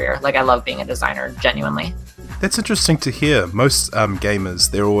my career. Like, I love being a designer, genuinely. That's interesting to hear. Most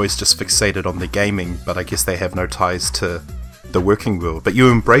gamers, they're always just fixated on the gaming, but I guess they have no ties to the working world. But you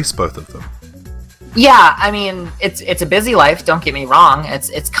embrace both of them. Yeah, I mean, it's a busy life, don't get me wrong.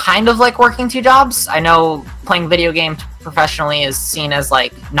 It's kind of like working 2 jobs. I know playing video games professionally is seen as,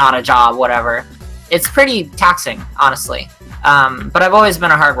 like, not a job, whatever. It's pretty taxing, honestly. But I've always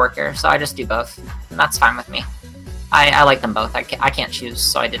been a hard worker, so I just do both. And that's fine with me. I like them both. I can't choose,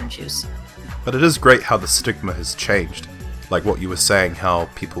 so I didn't choose. But it is great how the stigma has changed. Like what you were saying, how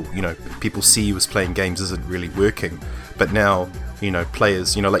people see you as playing games isn't really working. But now,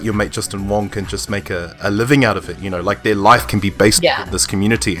 players, like your mate Justin Wong can just make a living out of it. Like their life can be based on this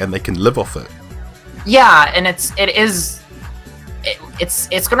community and they can live off it. Yeah, and it's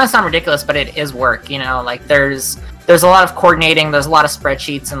gonna sound ridiculous, but it is work. Like there's a lot of coordinating, there's a lot of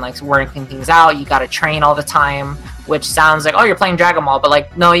spreadsheets and like working things out. You got to train all the time, which sounds like, oh, you're playing Dragon Ball, but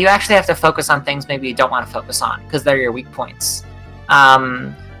like, no, you actually have to focus on things maybe you don't want to focus on because they're your weak points.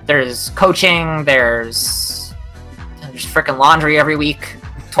 There's coaching, there's freaking laundry every week,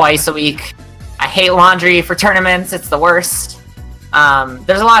 twice a week. I hate laundry for tournaments, it's the worst.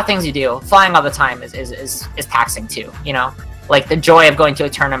 There's a lot of things you do. Flying all the time is taxing too, Like the joy of going to a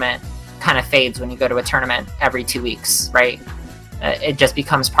tournament kind of fades when you go to a tournament every 2 weeks, right? It just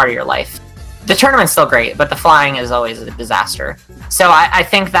becomes part of your life. The tournament's still great, but the flying is always a disaster. So I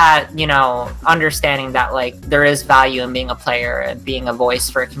think that, understanding that like there is value in being a player and being a voice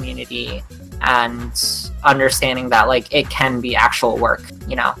for a community and understanding that like it can be actual work,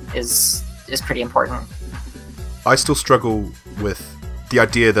 is pretty important. I still struggle with the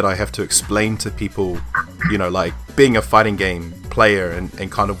idea that I have to explain to people, like being a fighting game player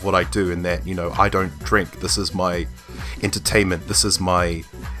and kind of what I do, and that, I don't drink. This is my entertainment. This is my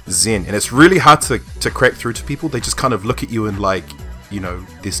zen. And it's really hard to crack through to people. They just kind of look at you and like,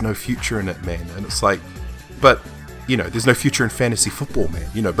 there's no future in it, man. And it's like, but, there's no future in fantasy football,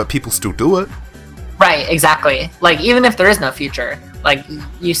 man. But people still do it. Right, exactly. Like, even if there is no future, like,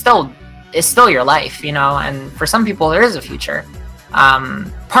 it's still your life, and for some people there is a future.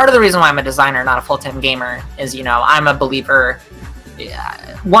 Part of the reason why I'm a designer, not a full-time gamer, is, I'm a believer.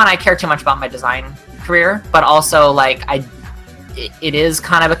 One, I care too much about my design career, but also, like, it is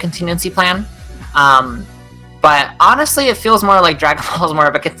kind of a contingency plan. But honestly, it feels more like Dragon Ball is more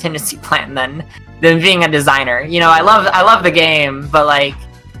of a contingency plan than being a designer. I love the game, but like,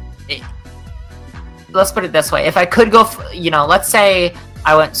 let's put it this way: if I could go, let's say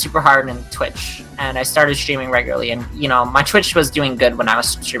I went super hard in Twitch and I started streaming regularly, and my Twitch was doing good when I was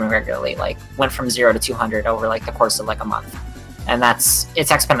streaming regularly, like went from 0 to 200 over like the course of like a month, and it's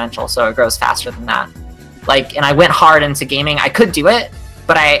exponential, so it grows faster than that. Like, and I went hard into gaming. I could do it,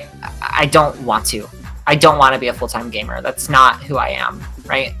 but I don't want to. I don't want to be a full-time gamer. That's not who I am,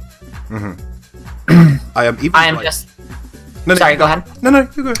 right? Mm-hmm. I am just. No, sorry, go ahead. No,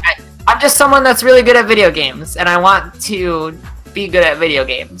 you go. I'm just someone that's really good at video games, and I want to be good at video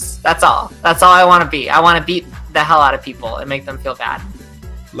games. That's all. That's all I want to be. I want to beat the hell out of people and make them feel bad.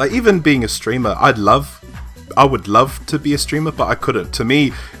 Like, even being a streamer, I would love to be a streamer, but I couldn't. To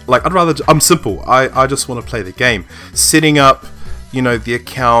me, like, I'm simple. I just want to play the game. Setting up, the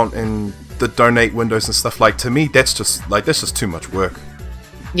account and the donate windows and stuff, like, to me, that's just too much work.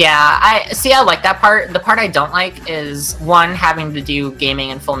 Yeah, I like that part. The part I don't like is, one, having to do gaming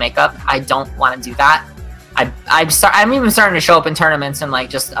in full makeup. I don't want to do that. I'm even starting to show up in tournaments in like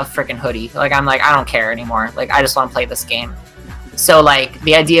just a freaking hoodie. Like, I'm like, I don't care anymore. Like, I just want to play this game. So like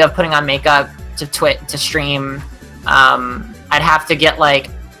the idea of putting on makeup to stream, I'd have to get like,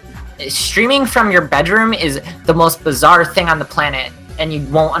 streaming from your bedroom is the most bizarre thing on the planet, and you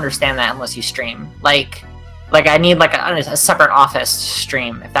won't understand that unless you stream. Like I need like a separate office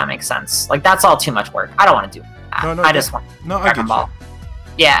stream, if that makes sense. Like, that's all too much work. I don't want to do that. I just want Dragon Ball.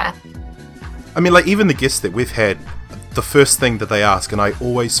 Yeah. I mean, like, even the guests that we've had, the first thing that they ask, and I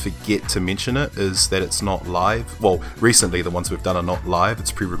always forget to mention it, is that it's not live. Well, recently the ones we've done are not live,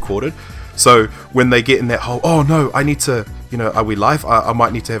 it's pre-recorded. So when they get in that whole, oh no, I need to are we live? I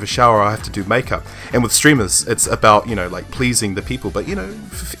might need to have a shower. I have to do makeup. And with streamers, it's about, like pleasing the people. But,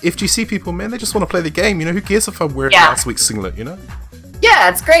 FGC people, man, they just want to play the game. Who cares if I'm wearing last week's singlet, Yeah,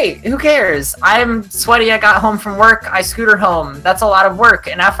 it's great. Who cares? I'm sweaty. I got home from work. I scootered home. That's a lot of work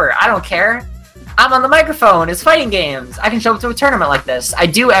and effort. I don't care. I'm on the microphone. It's fighting games. I can show up to a tournament like this. I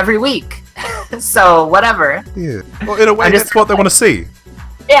do every week. So, whatever. Yeah. Well, in a way, that's what they want to see.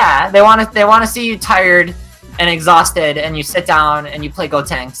 Yeah, they want to see you tired and exhausted, and you sit down and you play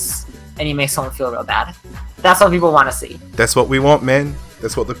Gotenks and you make someone feel real bad. That's what people want to see. That's what we want, man.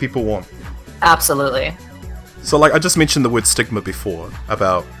 That's what the people want. Absolutely. So, I just mentioned the word stigma before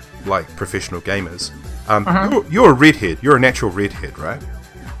about, professional gamers. You're a redhead. You're a natural redhead, right?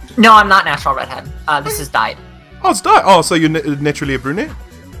 No, I'm not natural redhead. This is dyed. Oh, it's dyed. Oh, so you're naturally a brunette?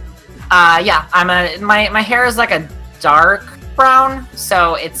 Yeah. My hair is like a dark brown,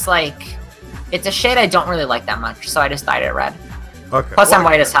 so it's it's a shade I don't really like that much, so I just dyed it red. Okay. Plus, I'm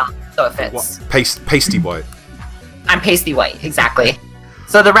white as hell, so it fits. Pasty white. I'm pasty white, exactly.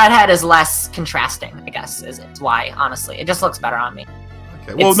 So the redhead is less contrasting, I guess, it's why, honestly. It just looks better on me.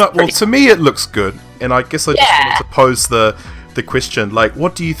 Okay. Well, to me it looks good, and I guess I just wanted to pose the question,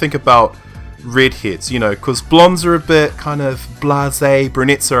 what do you think about redheads? Because blondes are a bit kind of blasé,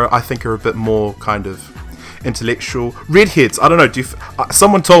 brunettes I think are a bit more kind of intellectual. Redheads, I don't know.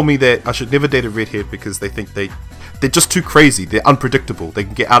 Someone told me that I should never date a redhead because they think they're just too crazy. They're unpredictable. They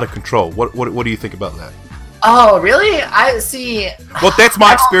can get out of control. What do you think about that? Oh, really? I see. Well, that's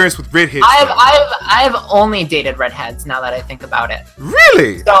my experience with redheads. I've only dated redheads now that I think about it.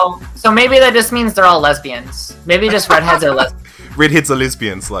 Really? So maybe that just means they're all lesbians. Maybe just redheads are lesbians. Redheads are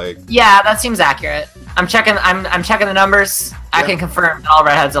lesbians, Yeah, that seems accurate. I'm checking the numbers. Yeah. I can confirm that all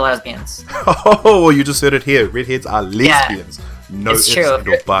redheads are lesbians. Oh, well, you just heard it here. Redheads are lesbians. Yeah, no it's true.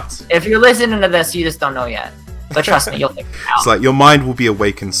 No buts. If you're listening to this, you just don't know yet. But trust me, you'll figure it out. It's your mind will be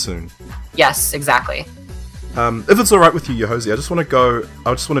awakened soon. Yes, exactly. If it's alright with you, Yohosie, I just want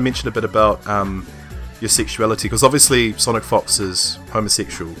to mention a bit about your sexuality, because obviously Sonic Fox is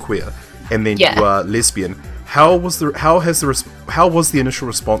homosexual, queer, and then you are lesbian. How was the initial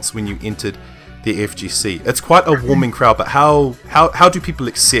response when you entered the FGC? It's quite a warming crowd, but how do people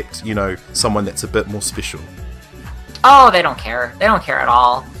accept, someone that's a bit more special? Oh, they don't care. They don't care at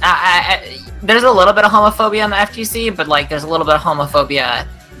all. There's a little bit of homophobia in the FGC, but there's a little bit of homophobia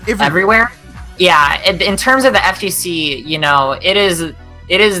everywhere. Yeah, in terms of the FGC, it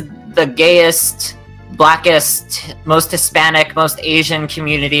is the gayest, blackest, most Hispanic, most Asian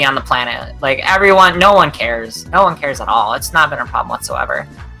community on the planet. Everyone, no one cares. No one cares at all. It's not been a problem whatsoever.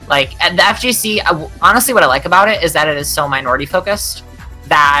 At the FGC, honestly, what I like about it is that it is so minority focused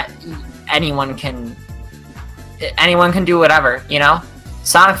that anyone can do whatever,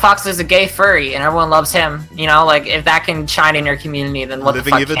 Sonic Fox is a gay furry and everyone loves him, if that can shine in your community, then what living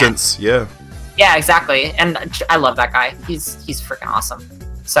the fuck evidence, can? Yeah. Yeah, exactly. And I love that guy. He's freaking awesome.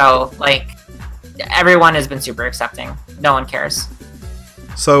 So, everyone has been super accepting. No one cares.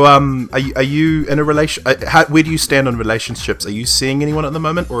 So, are you in a relation? Where do you stand on relationships? Are you seeing anyone at the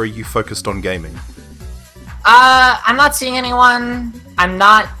moment, or are you focused on gaming? I'm not seeing anyone. I'm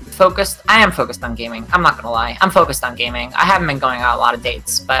not focused. I am focused on gaming. I'm not gonna lie. I'm focused on gaming. I haven't been going on a lot of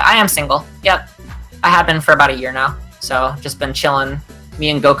dates, but I am single. Yep. I have been for about a year now. So, just been chilling. Me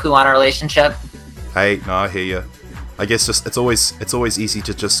and Goku on a relationship. Hey, no, I hear you. I guess it's always easy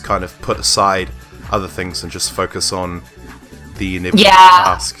to just kind of put aside other things and just focus on the inevitable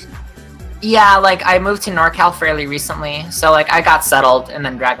task. Yeah, I moved to NorCal fairly recently, so I got settled, and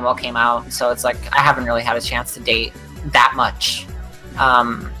then Dragon Ball came out, so it's I haven't really had a chance to date that much.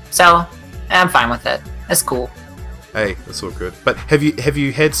 So I'm fine with it. It's cool. Hey, that's all good. But have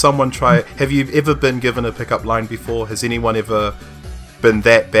you had someone try? Have you ever been given a pickup line before? Has anyone ever been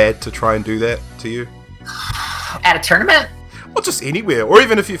that bad to try and do that to you? At a tournament? Or just anywhere, or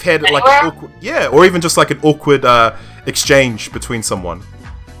even if you've had an awkward, or even just an awkward exchange between someone.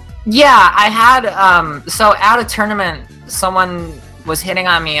 Yeah, I had. So at a tournament, someone was hitting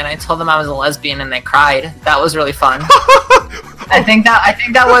on me, and I told them I was a lesbian, and they cried. That was really fun. I think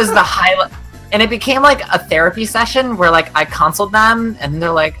that was the highlight, and it became a therapy session where I counseled them, and they're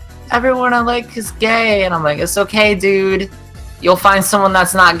like, "Everyone I like is gay," and I'm like, "It's okay, dude. You'll find someone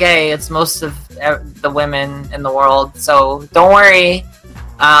that's not gay. It's most of the women in the world, so don't worry."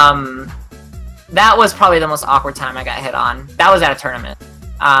 That was probably the most awkward time I got hit on. That was at a tournament.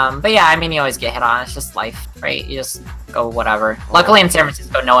 But yeah, you always get hit on. It's just life, right? You just go whatever. Luckily in San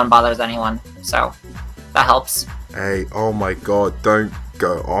Francisco, no one bothers anyone, so that helps. Hey, oh my god, don't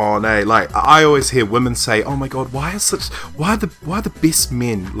go on, hey. I always hear women say, "Oh my god, why are the best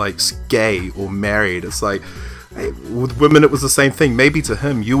men gay or married?" It's With women, it was the same thing. Maybe to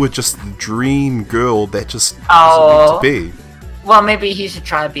him, you were just the dream girl that just Oh. wasn't meant to be. Well, maybe he should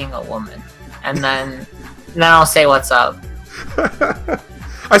try being a woman, and then I'll say what's up.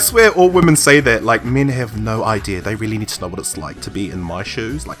 I swear all women say that. Like, men have no idea. They really need to know what it's like to be in my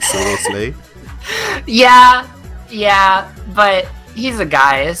shoes. Like, seriously. Yeah, but he's a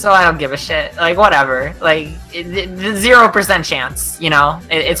guy, so I don't give a shit. Like, whatever. Like, 0% chance, you know?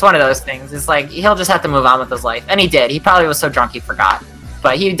 It's one of those things. It's like, he'll just have to move on with his life. And he did. He probably was so drunk he forgot.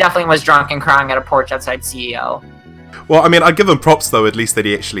 But he definitely was drunk and crying at a porch outside CEO. Well, I mean, I'd give him props, though, at least that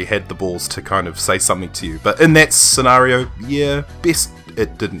he actually had the balls to kind of say something to you. But in that scenario, yeah, best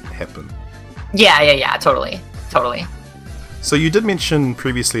it didn't happen. Yeah, totally. So you did mention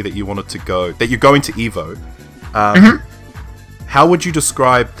previously that you wanted to go, that you're going to EVO. How would you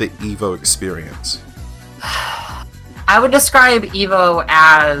describe the EVO experience? I would describe EVO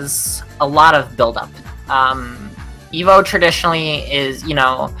as a lot of build-up. EVO traditionally is, you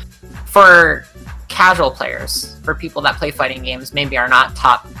know, for casual players, for people that play fighting games, maybe are not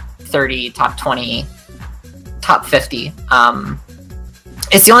top 30, top 20, top 50.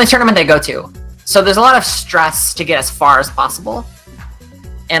 It's the only tournament they go to. So there's a lot of stress to get as far as possible,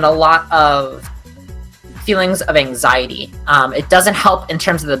 and a lot of feelings of anxiety. It doesn't help in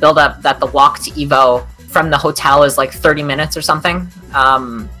terms of the build-up that the walk to EVO from the hotel is like 30 minutes or something.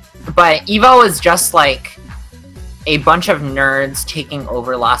 But EVO is just like a bunch of nerds taking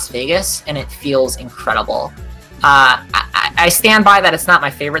over Las Vegas, and it feels incredible. I stand by that it's not my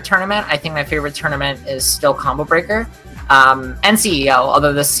favorite tournament. I think my favorite tournament is still Combo Breaker. And CEO,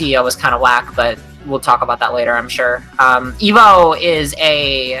 although the CEO was kind of whack, but we'll talk about that later, I'm sure. EVO is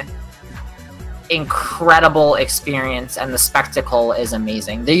a incredible experience, and the spectacle is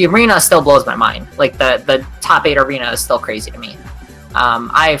amazing. The arena still blows my mind. Like, the top 8 arena is still crazy to me.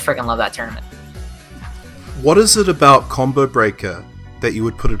 I freaking love that tournament. What is it about Combo Breaker that you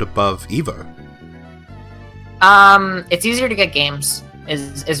would put it above EVO? It's easier to get games,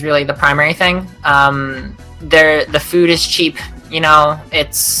 is really the primary thing. The food is cheap, you know,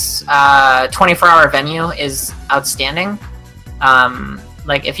 it's 24-hour venue is outstanding.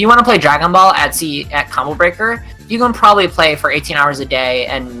 Like, if you want to play Dragon Ball at Combo Breaker, you can probably play for 18 hours a day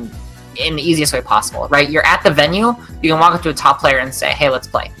and in the easiest way possible, right? You're at the venue, you can walk up to a top player and say, hey, let's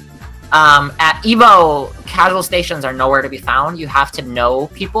play. At EVO, casual stations are nowhere to be found. You have to know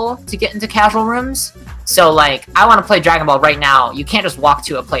people to get into casual rooms. So, like, I want to play Dragon Ball right now. You can't just walk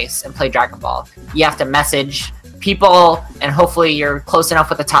to a place and play Dragon Ball. You have to message people, and hopefully you're close enough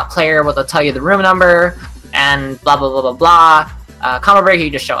with the top player where they'll tell you the room number, and blah, blah, blah, blah, blah. Combo Breaker, you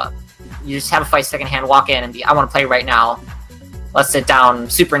just show up. You just have a fight stick in hand, walk in, and be, I want to play right now. Let's sit down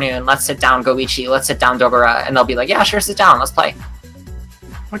Super Noon, let's sit down Goichi, let's sit down Dogura, and they'll be like, yeah, sure, sit down, let's play.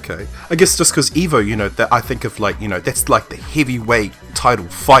 Okay. I guess just because EVO, you know, that I think of, like, you know, that's like the heavyweight title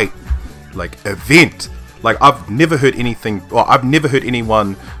fight, like, event. Like, I've never heard anything, or I've never heard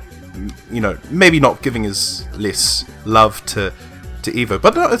anyone, you know, maybe not giving as less love to EVO.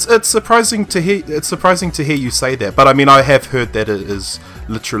 But no, it's surprising to hear. It's surprising to hear you say that. But I mean, I have heard that it is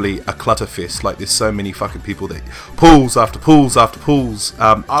literally a clutterfest. Like, there's so many fucking people that pools after pools after pools.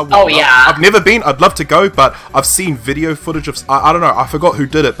 I've never been. I'd love to go, but I've seen video footage of. I don't know. I forgot who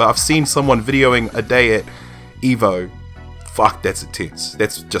did it, but I've seen someone videoing a day at EVO. Fuck, that's intense.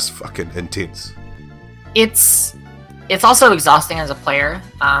 That's just fucking intense. It's also exhausting as a player.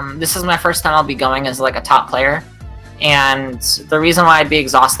 This is my first time I'll be going as like a top player, and the reason why it'd be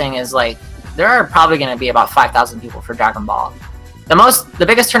exhausting is, like, there are probably going to be about 5,000 people for Dragon Ball. The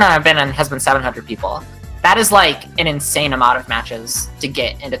biggest tournament I've been in has been 700 people. That is like an insane amount of matches to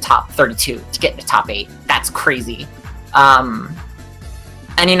get into top 32, to get into top 8. That's crazy. And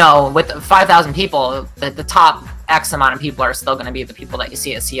you know, with 5,000 people, the top X amount of people are still going to be the people that you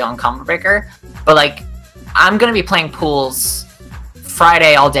see at CEO and Combo Breaker. But, like, I'm going to be playing pools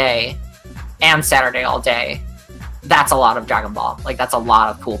Friday all day and Saturday all day. That's a lot of Dragon Ball. Like, that's a lot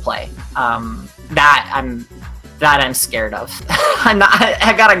of pool play. That I'm scared of.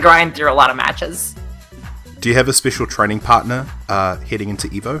 I gotta grind through a lot of matches. Do you have a special training partner heading into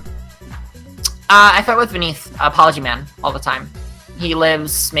EVO? I fight with Vineeth, Apology Man, all the time. He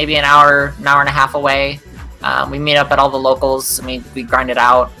lives maybe an hour and a half away. We meet up at all the locals, and we grind it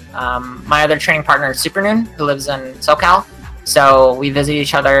out. My other training partner is Super Noon, who lives in SoCal. So we visit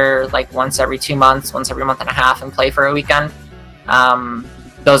each other like once every 2 months, once every month and a half, and play for a weekend.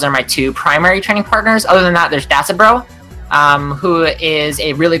 Those are my two primary training partners. Other than that, there's Dacidbro, who is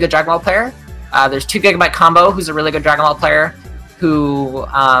a really good Dragon Ball player. There's 2 Gigabyte Combo, who's a really good Dragon Ball player, who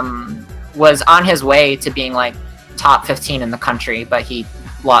was on his way to being like top 15 in the country, but he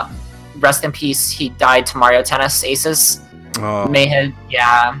rest in peace. He died to Mario Tennis Aces. Oh,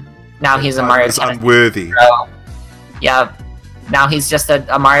 Now he's a Mario it's Tennis unworthy. pro. Yeah. Now he's just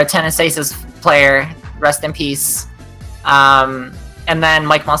a Mario Tennis Aces player. Rest in peace. And then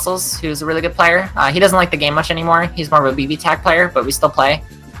Mike Muscles, who's a really good player. He doesn't like the game much anymore. He's more of a BB tag player, but we still play.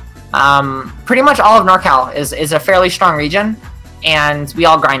 Pretty much all of NorCal is a fairly strong region, and we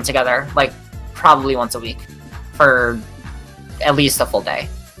all grind together, like probably once a week for at least a full day.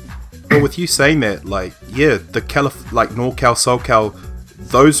 Well, with you saying that, like, yeah, the like NorCal, SoCal,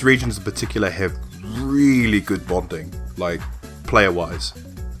 those regions in particular have really good bonding, like player-wise.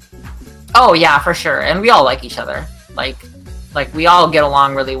 Oh yeah, for sure, and we all like each other. Like we all get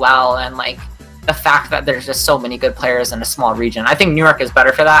along really well, and like the fact that there's just so many good players in a small region. I think New York is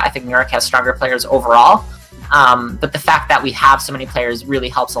better for that. I think New York has stronger players overall. But the fact that we have so many players really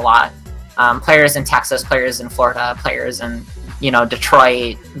helps a lot. Players in Texas, players in Florida, players in,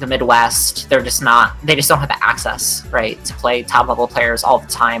 Detroit, the Midwest, they just don't have the access, right, to play top level players all the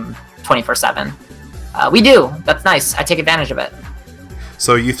time, 24/7. We do. That's nice. I take advantage of it.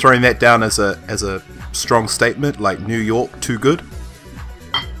 So you throwing that down as a strong statement, like New York too good?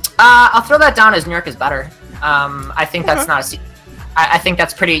 I'll throw that down as New York is better. I think that's not I think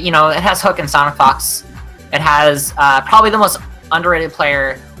that's pretty, it has Hook and Sonic Fox. It has probably the most underrated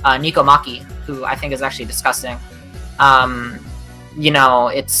player, Nico Maki, who I think is actually disgusting.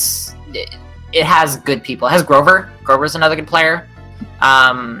 It has good people. It has Grover. Grover's another good player.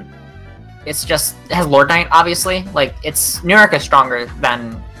 It has Lord Knight, obviously. Like, New York is stronger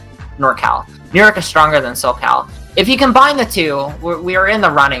than NorCal. New York is stronger than SoCal. If you combine the two, we are in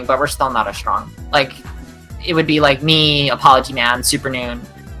the running, but we're still not as strong. Like, it would be like me, Apology Man, Super Noon,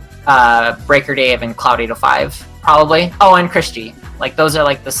 Breaker Dave, and Cloud805, probably. Oh, and Chris G. Like, those are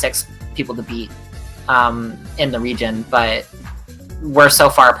like the 6 people to beat in the region, but we're so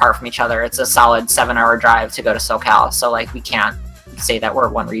far apart from each other. It's a solid 7-hour drive to go to SoCal, so like we can't say that we're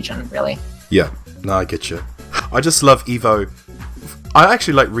one region, really. Yeah, no, I get you. I just love EVO. I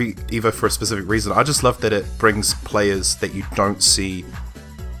actually like EVO for a specific reason. I just love that it brings players that you don't see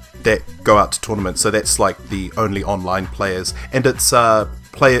that go out to tournaments. So that's like the only online players, and it's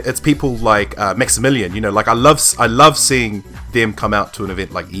people like Maximilian. Like I love seeing them come out to an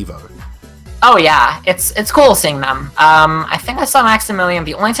event like EVO. Oh yeah, it's cool seeing them. I think I saw Maximilian.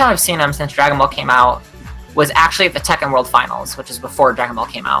 The only time I've seen him since Dragon Ball came out was actually at the Tekken World Finals, which is before Dragon Ball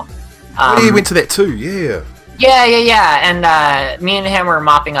came out. He went to that too, yeah. Yeah. And me and him were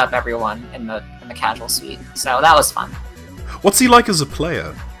mopping up everyone in the casual suite, so that was fun. What's he like as a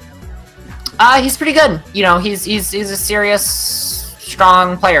player? He's pretty good. He's a serious,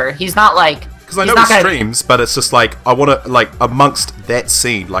 strong player. He's not like, because I know he streams, but it's just like I want to like amongst that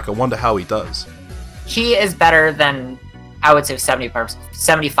scene. Like I wonder how he does. He is better than I would say 75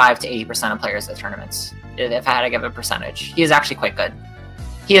 to 80% of players at tournaments. If I had to give a percentage, he is actually quite good.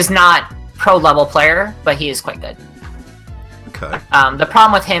 He is not pro level player, but he is quite good. Okay. The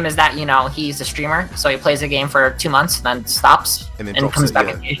problem with him is that he's a streamer, so he plays a game for 2 months, then stops, and then comes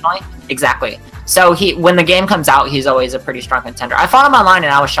back occasionally. Exactly. So when the game comes out, he's always a pretty strong contender. I fought him online,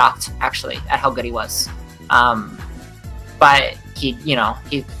 and I was shocked actually at how good he was. But he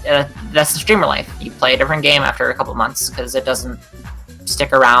that's the streamer life. You play a different game after a couple months because it doesn't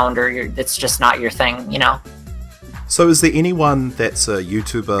stick around, or it's just not your thing. So is there anyone that's a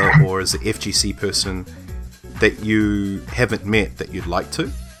YouTuber or is an FGC person that you haven't met that you'd like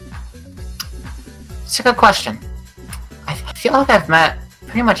to? It's a good question. I feel like I've met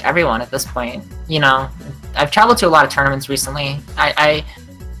pretty much everyone at this point. I've traveled to a lot of tournaments recently. I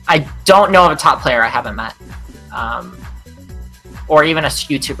don't know of a top player I haven't met. Or even a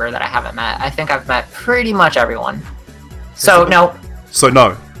YouTuber that I haven't met. I think I've met pretty much everyone. So no. So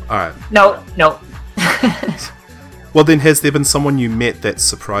no. Alright. No. Well then, has there been someone you met that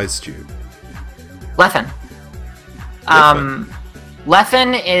surprised you? Leffen.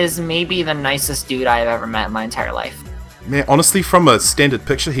 Leffen is maybe the nicest dude I've ever met in my entire life. Man, honestly, from a standard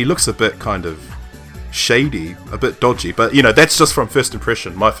picture, he looks a bit kind of shady, a bit dodgy, but that's just from first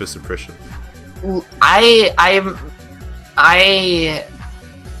impression, my first impression. I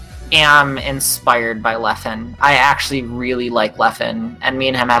am inspired by Leffen. I actually really like Leffen, and me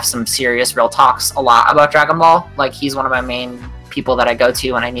and him have some serious real talks a lot about Dragon Ball. Like, he's one of my main people that I go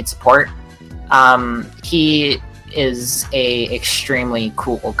to when I need support. He is a extremely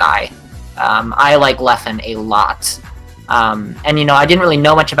cool guy. I like Leffen a lot. And I didn't really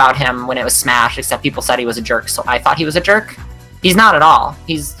know much about him when it was Smash, except people said he was a jerk, so I thought he was a jerk. He's not at all.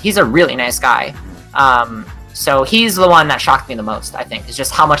 He's a really nice guy. So he's the one that shocked me the most, I think, is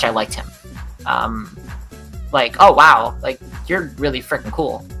just how much I liked him. Like, oh wow, like, you're really freaking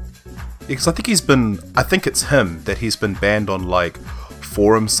cool. Because I think it's him that he's been banned on like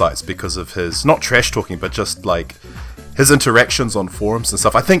forum sites because of his, not trash talking, but just like his interactions on forums and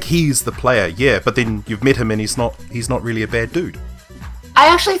stuff. I think he's the player, yeah, but then you've met him and he's not really a bad dude. I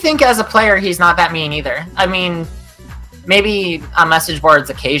actually think as a player, he's not that mean either. I mean, maybe on message boards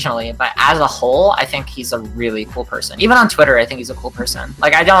occasionally, but as a whole, I think he's a really cool person. Even on Twitter, I think he's a cool person.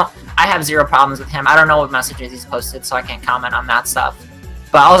 Like, I have zero problems with him. I don't know what messages he's posted, so I can't comment on that stuff.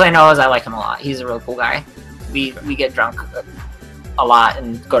 But all I know is I like him a lot. He's a really cool guy. We get drunk a lot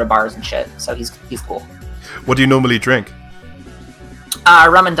and go to bars and shit, so he's cool. What do you normally drink?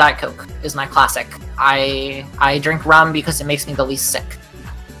 Rum and Diet Coke is my classic. I drink rum because it makes me the least sick.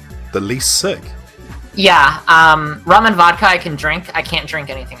 The least sick? Yeah, rum and vodka I can drink. I can't drink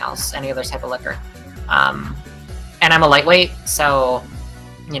anything else, any other type of liquor. And I'm a lightweight, so,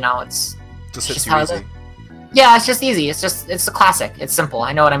 you know, it's just you easy. Yeah, it's just easy. It's a classic. It's simple.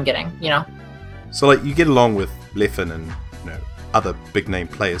 I know what I'm getting, you know? So, like, you get along with Leffen and, you know, other big name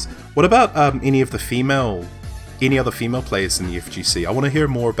players. What about any other female players in the FGC? I want to hear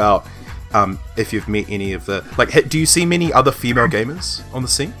more about if you've met any of the, like, do you see many other female gamers on the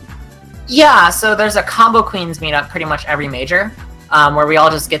scene? Yeah, so there's a Combo Queens meetup pretty much every major, where we all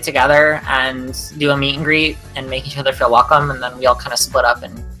just get together and do a meet and greet and make each other feel welcome, and then we all kind of split up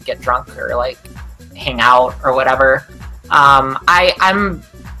and get drunk or like hang out or whatever. I'm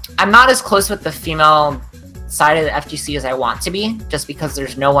not as close with the female side of the FGC as I want to be, just because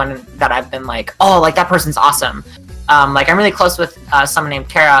there's no one that I've been like, oh, like that person's awesome. Like I'm really close with someone named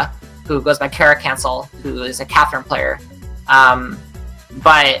Kara, who goes by Kara Cancel, who is a Catherine player.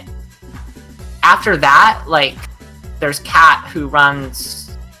 But after that, like, there's Kat, who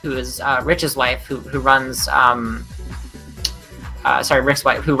is Rich's wife, who runs Rick's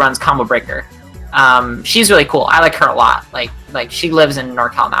wife, who runs Combo Breaker. She's really cool. I like her a lot. Like she lives in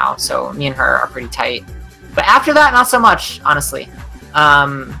NorCal now, so me and her are pretty tight. But after that, not so much, honestly.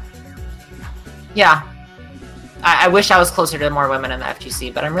 Yeah. I wish I was closer to more women in the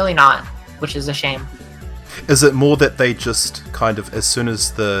FGC, but I'm really not, which is a shame. Is it more that they just kind of, as soon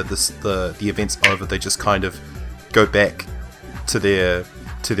as the event's over, they just kind of go back to their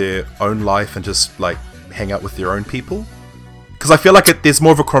own life and just like hang out with their own people? Because I feel like there's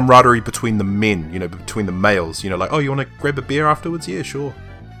more of a camaraderie between the men, you know, between the males. You know, like, oh, you want to grab a beer afterwards? Yeah, sure.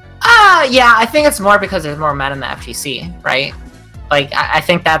 Yeah, I think it's more because there's more men in the FGC, right? Like, I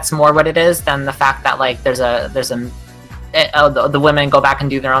think that's more what it is than the fact that like the women go back and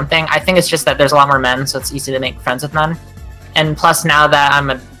do their own thing. I think it's just that there's a lot more men, so it's easy to make friends with men. And plus, now that I'm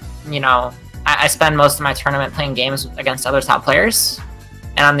I spend most of my tournament playing games against other top players,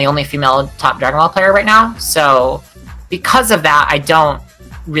 and I'm the only female top Dragon Ball player right now. So because of that, I don't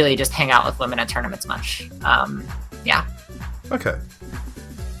really just hang out with women at tournaments much. Yeah. Okay.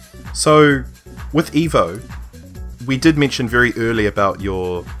 So with Evo, we did mention very early about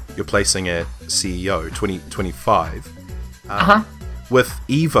your placing at CEO 2025. With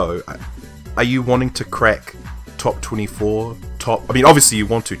Evo, are you wanting to crack top 24? I mean, obviously you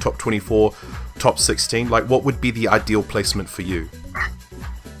want to, top 24, top 16. Like, what would be the ideal placement for you?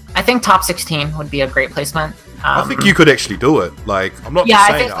 I think top 16 would be a great placement. I think you could actually do it. Like, I'm not just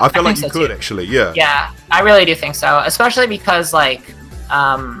saying that. I feel like you could actually, yeah. Yeah, I really do think so. Especially because, like,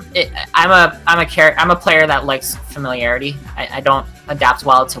 I'm a player that likes familiarity. I don't adapt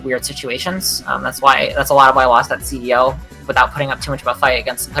well to weird situations. That's a lot of why I lost that CEO without putting up too much of a fight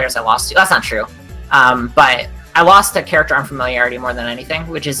against the players I lost to. That's not true. But I lost a character on familiarity more than anything,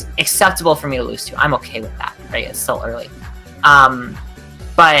 which is acceptable for me to lose to. I'm okay with that, right? It's still early.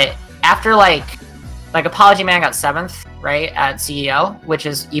 But after like Apology Man got 7th, right, at CEO, which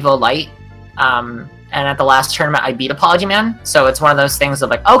is Evo Light. And at the last tournament, I beat Apology Man. So it's one of those things of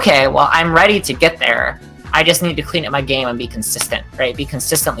like, okay, well, I'm ready to get there. I just need to clean up my game and be consistent, right? Be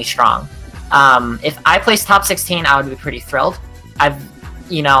consistently strong. If I place top 16, I would be pretty thrilled. I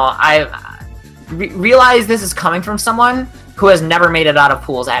realize this is coming from someone who has never made it out of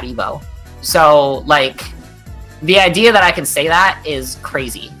pools at Evo. So, like, the idea that I can say that is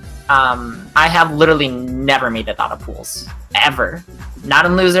crazy. I have literally never made it out of pools. Ever. Not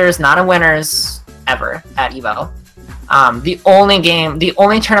in losers, not in winners, ever at Evo. The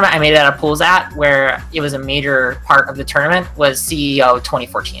only tournament I made it out of pools at where it was a major part of the tournament was CEO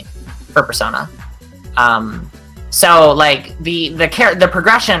 2014 for Persona. So like the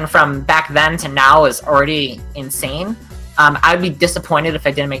progression from back then to now is already insane. I would be disappointed if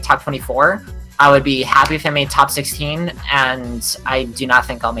I didn't make top 24. I would be happy if I made top 16, and I do not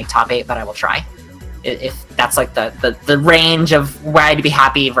think I'll make top 8, but I will try. If that's like the range of where I'd be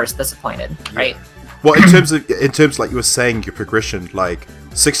happy versus disappointed, right? Well, in terms like you were saying, your progression, like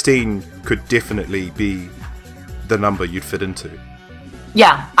 16 could definitely be the number you'd fit into.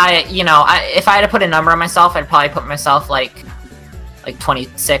 Yeah, if I had to put a number on myself, I'd probably put myself like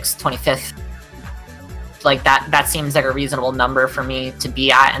 26th, 25th. Like that seems like a reasonable number for me to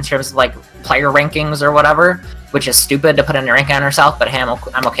be at in terms of like player rankings or whatever, which is stupid to put in a ranking on yourself, but hey,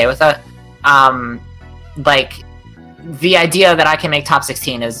 I'm okay with it. Like the idea that I can make top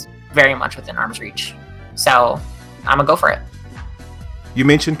 16 is very much within arm's reach. So I'm gonna go for it. You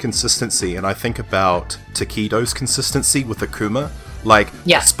mentioned consistency, and I think about Takido's consistency with Akuma. Like,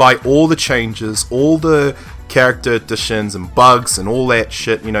 despite all the changes, all the character additions and bugs and all that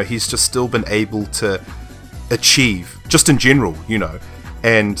shit, you know, he's just still been able to achieve, just in general, you know.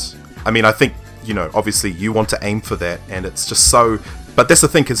 And, I mean, I think, you know, obviously you want to aim for that, and it's just so... But that's the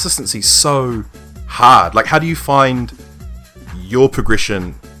thing, consistency's so hard. Like, how do you find your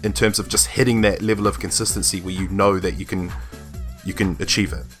progression in terms of just hitting that level of consistency where you know that you can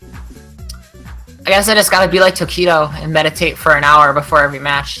achieve it? I guess I just gotta be like Tokido and meditate for an hour before every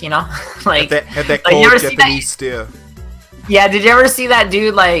match, you know? Like, have that cold Japanese stare. Yeah, did you ever see that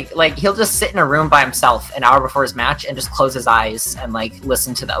dude, like he'll just sit in a room by himself an hour before his match and just close his eyes and, like,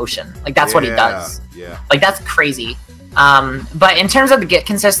 listen to the ocean. Like, that's what he does. Yeah. Like, that's crazy. But in terms of the get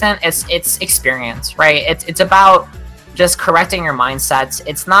consistent, it's experience, right? It's about just correcting your mindsets.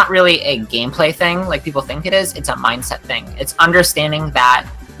 It's not really a gameplay thing like people think it is. It's a mindset thing. It's understanding that,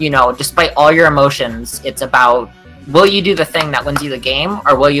 you know, despite all your emotions, it's about, will you do the thing that wins you the game,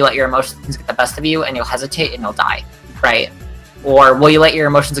 or will you let your emotions get the best of you and you'll hesitate and you'll die, right? Or will you let your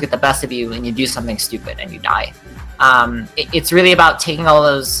emotions get the best of you and you do something stupid and you die? It's really about taking all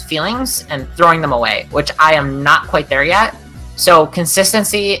those feelings and throwing them away, which I am not quite there yet. So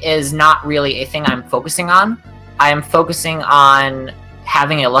consistency is not really a thing I'm focusing on. I am focusing on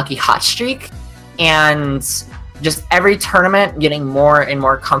having a lucky hot streak and just every tournament getting more and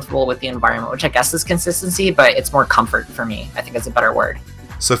more comfortable with the environment, which I guess is consistency, but it's more comfort for me. I think it's a better word.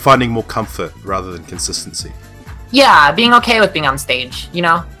 So finding more comfort rather than consistency. Yeah, being okay with being on stage, you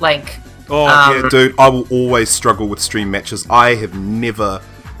know? Like... Oh, yeah, dude, I will always struggle with stream matches. I have never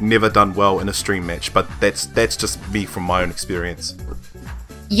done well in a stream match, but that's just me from my own experience.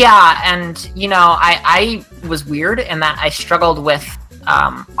 Yeah, and, you know, I was weird in that I struggled with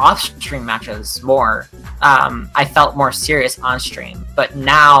off-stream matches more. I felt more serious on-stream, but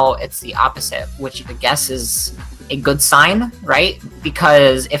now it's the opposite, which I guess is a good sign, right?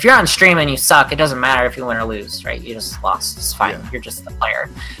 Because if you're on stream and you suck, it doesn't matter if you win or lose, right? You just lost. It's fine. Yeah. You're just the player.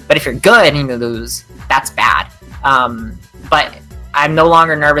 But if you're good and you lose, that's bad. But I'm no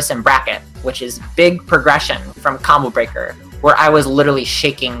longer nervous in bracket, which is big progression from Combo Breaker, where I was literally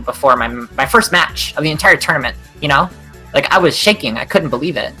shaking before my first match of the entire tournament, you know? Like, I was shaking. I couldn't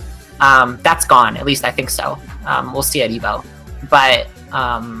believe it. That's gone. At least I think so. We'll see at EVO. But,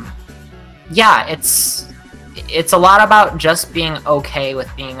 yeah, it's a lot about just being okay with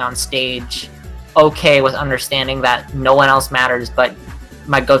being on stage, okay with understanding that no one else matters but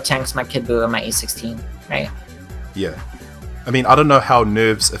my Gotenks, my Kid Buu, and my A16, right? Yeah. I mean, I don't know how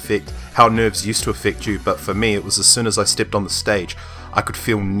nerves used to affect you, but for me, it was as soon as I stepped on the stage, I could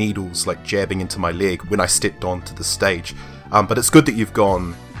feel needles, like, jabbing into my leg when I stepped onto the stage. But it's good that you've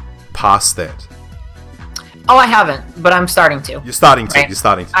gone past that. Oh, I haven't, but I'm starting to. You're starting to. Right? You're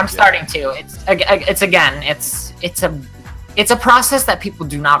starting to. I'm starting to. It's a process that people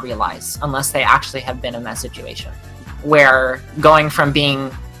do not realize unless they actually have been in that situation, where going from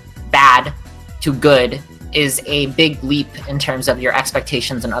being bad to good is a big leap in terms of your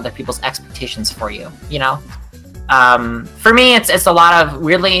expectations and other people's expectations for you. You know, for me, it's a lot of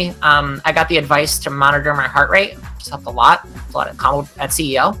weirdly. I got the advice to monitor my heart rate. It's helped a lot. A lot of combo at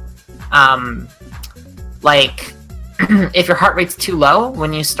CEO. Like, if your heart rate's too low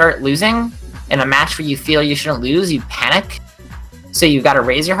when you start losing in a match where you feel you shouldn't lose, you panic. So you got to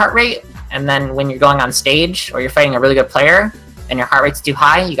raise your heart rate, and then when you're going on stage or you're fighting a really good player and your heart rate's too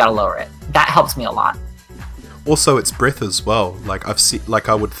high, you got to lower it. That helps me a lot. Also, it's breath as well. Like,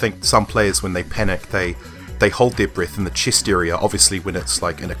 I would think some players, when they panic, they hold their breath in the chest area. Obviously, when it's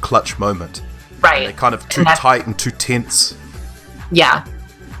like in a clutch moment, right? They're kind of too tight and too tense. Yeah.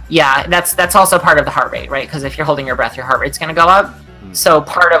 Yeah, that's also part of the heart rate, right? Because if you're holding your breath, your heart rate's going to go up. So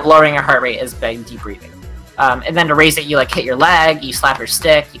part of lowering your heart rate is by deep breathing. And then to raise it, you like hit your leg, you slap your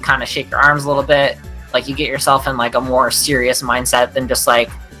stick, you kind of shake your arms a little bit. Like, you get yourself in like a more serious mindset than just like,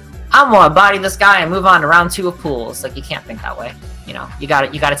 I'm going to body this guy and move on to round 2 of pools. Like, you can't think that way. You know, you got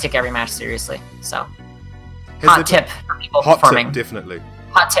to take every match seriously. So, hot tip for people performing. Hot tip, definitely.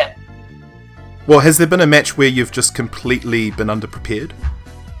 Hot tip. Well, has there been a match where you've just completely been underprepared?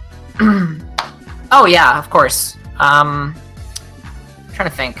 Oh yeah, of course. Trying to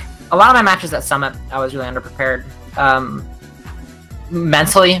think. A lot of my matches at Summit, I was really underprepared.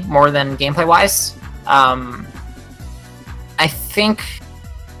 Mentally more than gameplay wise. I think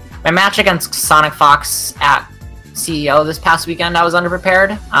my match against Sonic Fox at CEO this past weekend, I was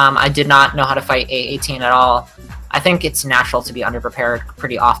underprepared. I did not know how to fight A18 at all. I think it's natural to be underprepared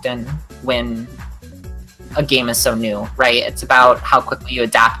pretty often when a game is so new, right? It's about how quickly you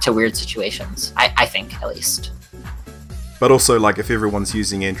adapt to weird situations, I think, at least. But also, like, if everyone's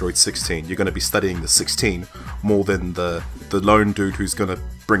using Android 16, you're going to be studying the 16 more than the lone dude who's going to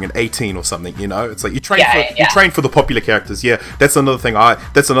bring an 18 or something. You know, it's like you train for the popular characters. Yeah, that's another thing.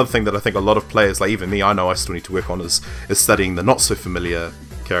 That's another thing that I think a lot of players, like even me, I know I still need to work on is studying the not so familiar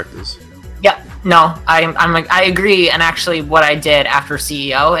characters. Yeah, no, I agree. And actually, what I did after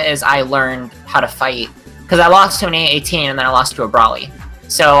CEO is I learned how to fight because I lost to an A18 and then I lost to a Brawly.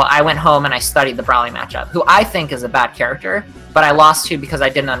 So I went home and I studied the Brawly matchup, who I think is a bad character, but I lost to because I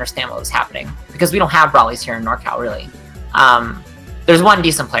didn't understand what was happening. Because we don't have Brawlys here in NorCal, really. There's one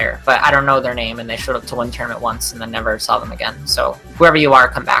decent player, but I don't know their name, and they showed up to one tournament once and then never saw them again. So whoever you are,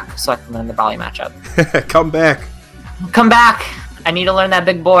 come back so I can learn the Brawly matchup. Come back. Come back. I need to learn that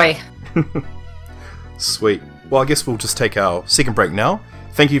big boy. Sweet. Well, I guess we'll just take our second break now.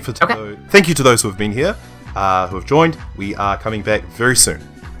 Thank you to those who have been here, who have joined. We are coming back very soon.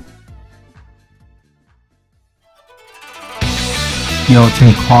 Yo, it's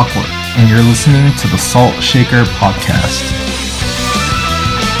me, Clockwork, and you're listening to the Salt Shaker Podcast.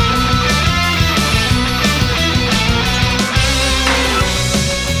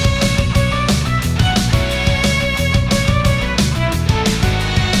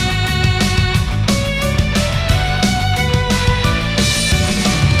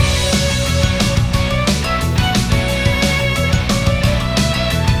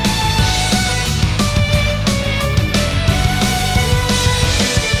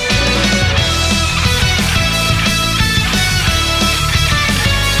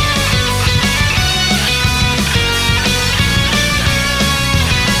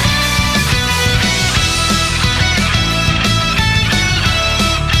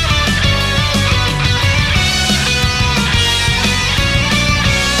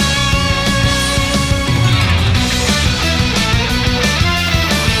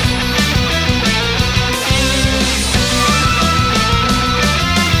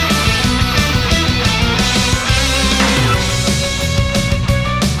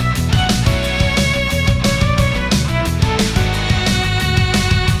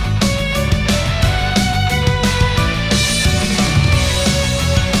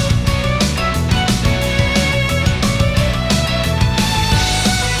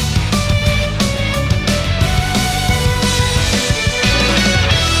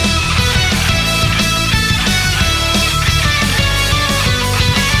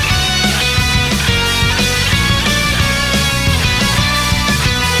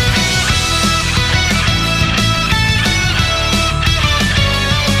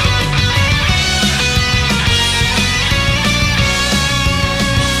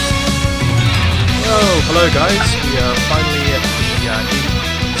 Hello guys, we are finally at the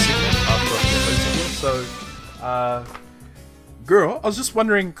segment after a few episodes again. So, girl, I was just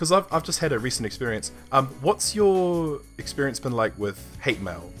wondering, because I've just had a recent experience. What's your experience been like with hate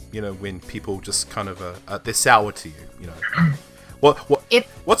mail? You know, when people just kind of they're sour to you. You know,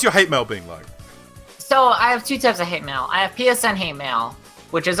 what's your hate mail being like? So I have two types of hate mail. I have PSN hate mail,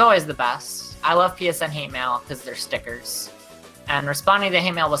 which is always the best. I love PSN hate mail because they're stickers. And responding to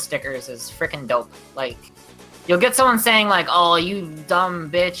hate mail with stickers is freaking dope. Like, you'll get someone saying like, "Oh, you dumb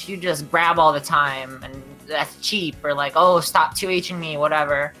bitch, you just grab all the time, and that's cheap," or like, "Oh, stop 2Hing me,"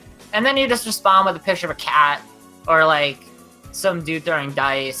 whatever. And then you just respond with a picture of a cat, or like some dude throwing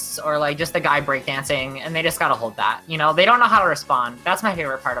dice, or like just a guy breakdancing, and they just gotta hold that. You know, they don't know how to respond. That's my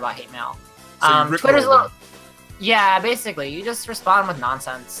favorite part about hate mail. So Twitter's a little... Yeah, basically, you just respond with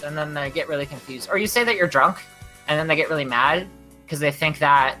nonsense, and then they get really confused. Or you say that you're drunk, and then they get really mad because they think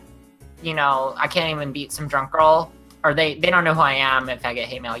that, you know, I can't even beat some drunk girl, or they don't know who I am if I get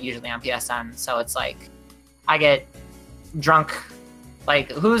hate mail, usually on PSN. So it's like, I get drunk, like,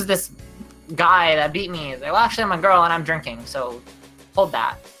 who's this guy that beat me? Like, well, actually, I'm a girl and I'm drinking, so hold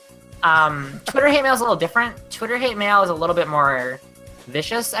that. Twitter hate mail is a little different. Twitter hate mail is a little bit more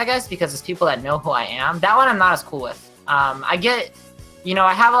vicious, I guess, because it's people that know who I am. That one I'm not as cool with. I get, you know,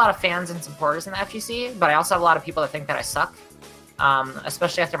 I have a lot of fans and supporters in the FGC, but I also have a lot of people that think that I suck.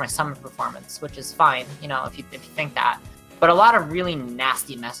 Especially after my Summit performance, which is fine, you know, if you think that. But a lot of really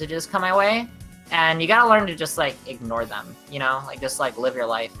nasty messages come my way, and you gotta learn to just, like, ignore them, you know? Like, just, like, live your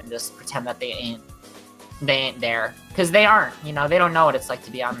life and just pretend that they ain't they ain't there, because they aren't. You know, they don't know what it's like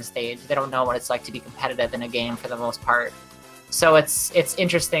to be on the stage. They don't know what it's like to be competitive in a game for the most part. So it's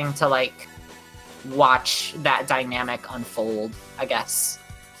interesting to like watch that dynamic unfold, I guess.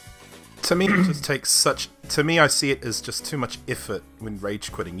 To me, it just takes such. To me, I see it as just too much effort when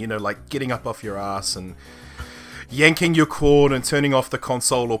rage quitting. You know, like getting up off your ass and yanking your cord and turning off the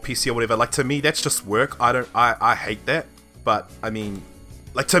console or PC or whatever. Like, to me, that's just work. I hate that. But I mean,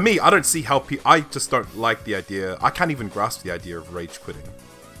 like, to me, I don't see how I just don't like the idea. I can't even grasp the idea of rage quitting.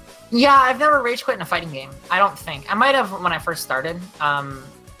 Yeah, I've never rage quit in a fighting game. I don't think. I might have when I first started.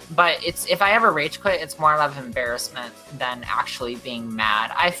 But if I ever rage quit, it's more out of embarrassment than actually being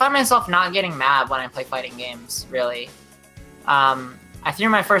mad. I find myself not getting mad when I play fighting games, really. I threw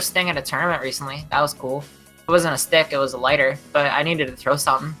my first thing at a tournament recently. That was cool. It wasn't a stick, it was a lighter, but I needed to throw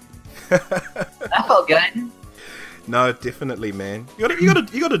something. That felt good. No, definitely, man. You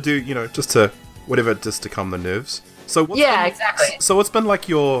gotta do, you know, just to whatever, just to calm the nerves. So exactly. So what's been like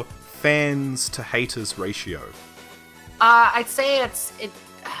your fans to haters ratio? I'd say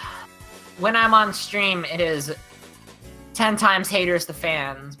when I'm on stream, it is 10 times haters to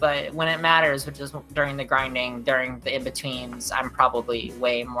fans, but when it matters, which is during the grinding, during the in-betweens, I'm probably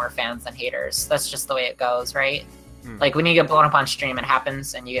way more fans than haters. That's just the way it goes, right? Like, when you get blown up on stream, it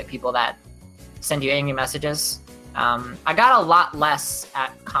happens, and you get people that send you angry messages. I got a lot less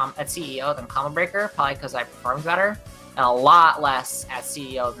at CEO than Combo Breaker, probably because I performed better, and a lot less at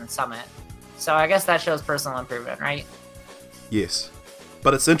CEO than Summit. So I guess that shows personal improvement, right? Yes.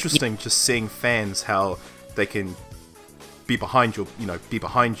 But it's interesting just seeing fans, how they can be behind you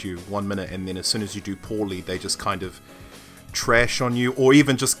 1 minute, and then as soon as you do poorly, they just kind of trash on you, or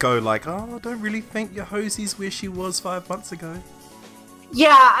even just go like, oh, I don't really think your Hosie's where she was 5 months ago.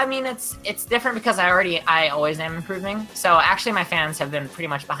 Yeah, I mean, it's different because I always am improving. So actually my fans have been pretty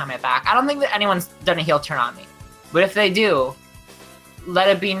much behind my back. I don't think that anyone's done a heel turn on me. But if they do, let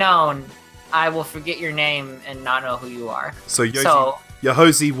it be known, I will forget your name and not know who you are. So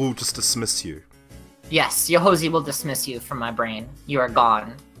Yohosie will just dismiss you. Yes, Yohosie will dismiss you from my brain. You are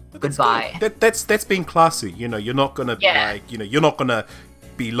gone. Goodbye. That's being classy. You know, you're not gonna be like, you know, you're not gonna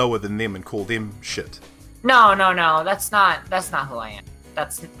be lower than them and call them shit. No. That's not who I am.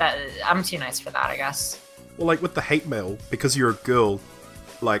 I'm too nice for that, I guess. Well, like with the hate mail, because you're a girl,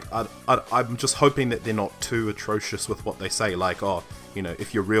 like I'm just hoping that they're not too atrocious with what they say. Like, oh, you know,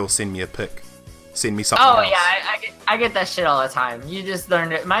 if you're real, send me a pic. Send me something else. Oh yeah, I get that shit all the time. You just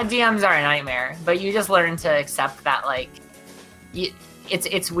learn it. My DMs are a nightmare, but you just learn to accept that. Like,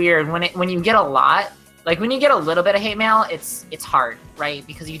 it's weird when you get a lot. Like, when you get a little bit of hate mail, it's hard, right?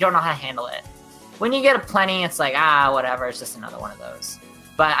 Because you don't know how to handle it. When you get plenty, it's like, whatever. It's just another one of those.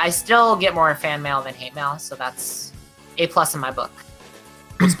 But I still get more fan mail than hate mail, so that's A+ in my book.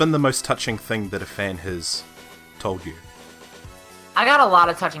 What's been the most touching thing that a fan has told you? I got a lot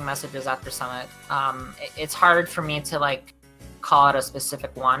of touching messages after Summit. It's hard for me to like call it a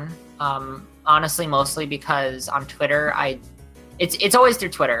specific one. Honestly, mostly because on Twitter, it's always through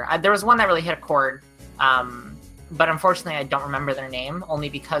Twitter. There was one that really hit a chord, but unfortunately, I don't remember their name. Only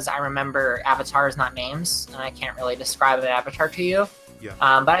because I remember avatars, not names, and I can't really describe an avatar to you. Yeah.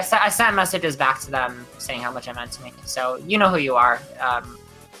 But I sent messages back to them saying how much it meant to me. So you know who you are.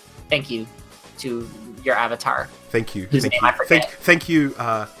 Thank you to your avatar. Thank you. Whose name I forget. Thank you,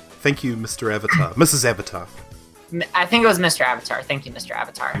 Mr. Avatar. Mrs. Avatar. I think it was Mr. Avatar. Thank you, Mr.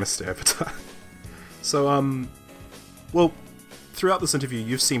 Avatar. Mr. Avatar. So, well, throughout this interview,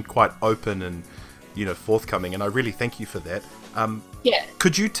 you've seemed quite open and, you know, forthcoming, and I really thank you for that. Yeah.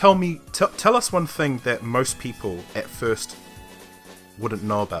 Could you tell us one thing that most people at first wouldn't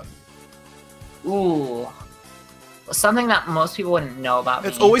know about? Ooh. Something that most people wouldn't know about me.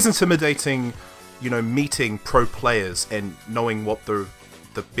 It's always intimidating, you know, meeting pro players and knowing what the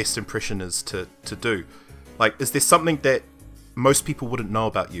best impression is to do. Like, is there something that most people wouldn't know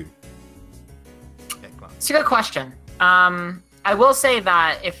about you? It's a good question. I will say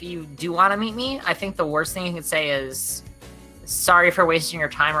that if you do want to meet me, I think the worst thing you could say is sorry for wasting your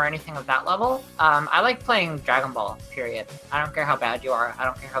time or anything of that level. I like playing Dragon Ball, period. I don't care how bad you are. I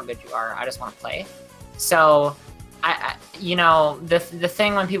don't care how good you are. I just want to play. So, I you know, the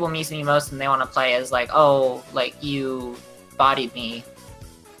thing when people meet me most and they want to play is like, oh, like, you bodied me.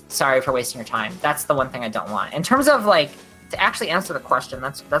 Sorry for wasting your time. That's the one thing I don't want. In terms of, like, to actually answer the question,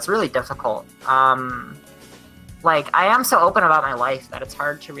 that's really difficult. Like, I am so open about my life that it's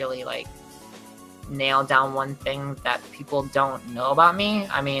hard to really, like, nail down one thing that people don't know about me.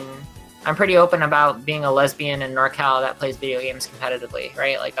 I mean, I'm pretty open about being a lesbian in NorCal that plays video games competitively,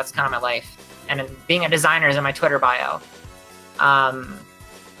 right? Like, that's kind of my life. And being a designer is in my Twitter bio.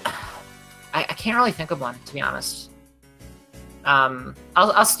 I can't really think of one, to be honest.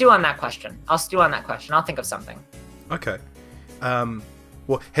 I'll stew on that question. I'll think of something. Okay.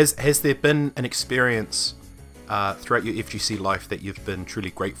 Well, has there been an experience throughout your FGC life that you've been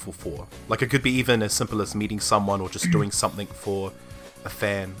truly grateful for? Like, it could be even as simple as meeting someone or just doing something for a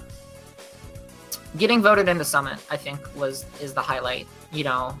fan. Getting voted into Summit, I think, is the highlight. You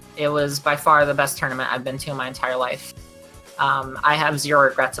know, it was by far the best tournament I've been to in my entire life. I have zero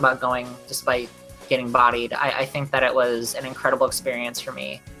regrets about going, despite getting bodied. I think that it was an incredible experience for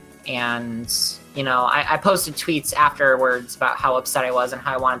me. And, you know, I posted tweets afterwards about how upset I was and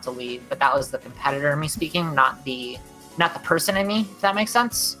how I wanted to leave, but that was the competitor in me speaking, not the person in me, if that makes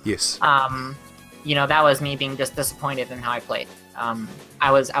sense. Yes. You know, that was me being just disappointed in how I played.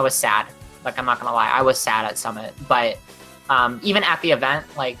 I was sad. Like, I'm not gonna lie, I was sad at Summit, but even at the event,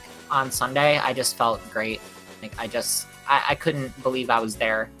 like on Sunday, I just felt great. Like, I couldn't believe I was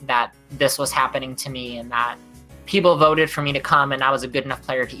there, that this was happening to me, and that people voted for me to come, and I was a good enough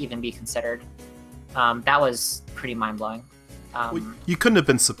player to even be considered. That was pretty mind-blowing. Well, you couldn't have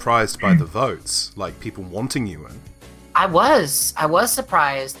been surprised by the votes, like people wanting you in. I was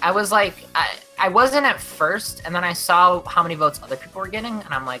surprised. I was like, I wasn't at first, and then I saw how many votes other people were getting,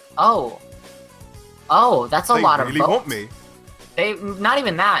 and I'm like, oh, that's a lot of votes. They really want me. They, not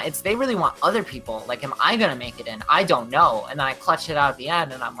even that, it's they really want other people. Like, am I gonna make it in? I don't know. And then I clutched it out at the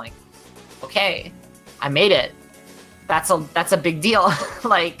end, and I'm like, okay, I made it. That's a big deal.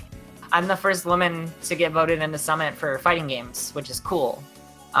 Like, I'm the first woman to get voted into Summit for fighting games, which is cool.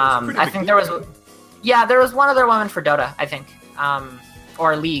 I think there was one other woman for Dota, I think,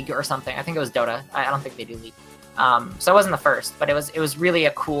 or League or something. I think it was Dota. I don't think they do League. So I wasn't the first, but it was really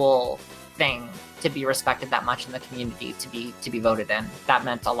a cool thing to be respected that much in the community, to be voted in. That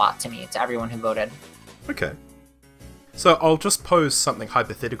meant a lot to me, to everyone who voted. Okay. So I'll just pose something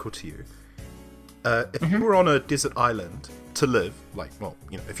hypothetical to you. If you were on a desert island to live, like, well,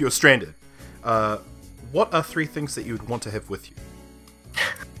 you know, if you were stranded, what are 3 things that you would want to have with you?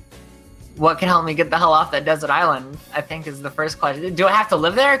 What can help me get the hell off that desert island, I think, is the first question. Do I have to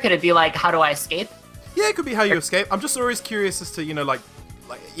live there? Could it be like, how do I escape? Yeah, it could be how you escape. I'm just always curious as to, you know, like,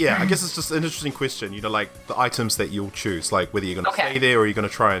 yeah, I guess it's just an interesting question, you know, like the items that you'll choose, like whether you're going to stay there or you're going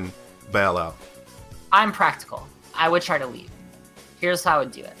to try and bail out. I'm practical. I would try to leave. Here's how I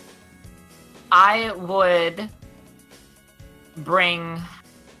would do it. I would bring...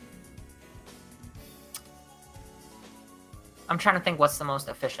 I'm trying to think what's the most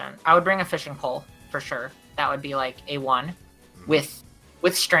efficient. I would bring a fishing pole, for sure. That would be like A1 with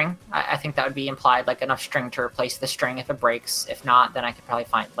string. I think that would be implied, like enough string to replace the string if it breaks. If not, then I could probably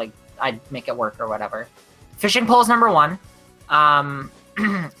find, like, I'd make it work or whatever. Fishing pole is number 1.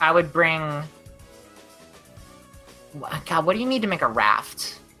 I would bring... God, what do you need to make a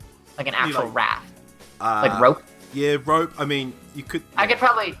raft? Like an actual raft? Like rope? Yeah, rope. I mean, you could... I could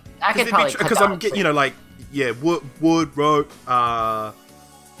probably... Because I'm getting, you know, like, yeah, wood, rope,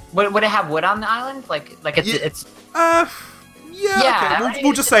 Would it have wood on the island? Like it's... Yeah, okay.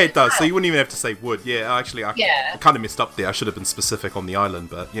 We'll just say it does, so you wouldn't even have to say wood. Yeah, actually, I kind of messed up there. I should have been specific on the island,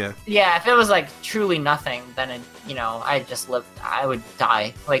 but yeah. Yeah, if it was, like, truly nothing, then, I would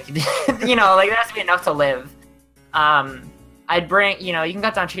die. Like, you know, like, there has to be enough to live. I'd bring, you know, you can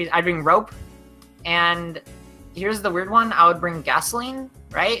cut down trees. I'd bring rope, and here's the weird one. I would bring gasoline,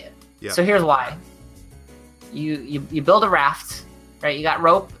 right? Yeah. So here's why. You build a raft, right? You got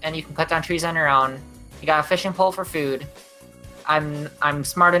rope, and you can cut down trees on your own. You got a fishing pole for food. I'm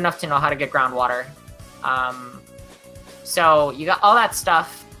smart enough to know how to get groundwater. So you got all that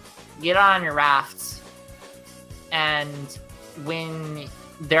stuff. Get on your raft, and when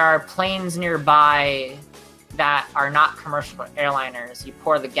there are planes nearby that are not commercial airliners, you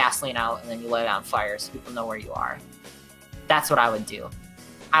pour the gasoline out and then you light it on fire so people know where you are. That's what I would do.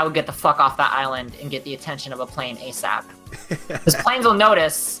 I would get the fuck off that island and get the attention of a plane ASAP. Because planes will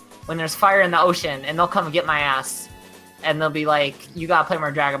notice when there's fire in the ocean, and they'll come and get my ass. And they'll be like, you gotta play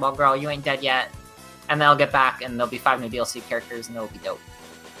more Dragon Ball, girl, you ain't dead yet. And then I'll get back, and there'll be 5 new DLC characters, and it'll be dope.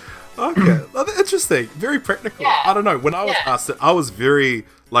 Okay, interesting. Very practical. Yeah. I don't know, when I was asked it, I was very,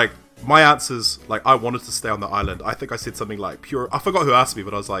 like, my answers, like, I wanted to stay on the island. I think I said something like, I forgot who asked me,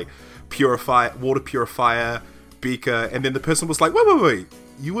 but I was like, water purifier, beaker, and then the person was like, wait,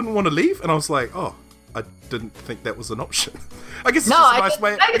 you wouldn't want to leave? And I was like, oh, I didn't think that was an option. I guess it's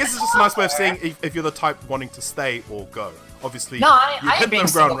just a nice way of saying if you're the type wanting to stay or go. Obviously, I ain't being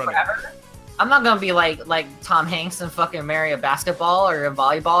single forever. I'm not gonna be like Tom Hanks and fucking marry a basketball or a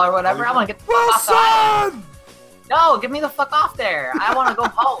volleyball or whatever. I want to get the fuck off the island. No, get me the fuck off there. I want to go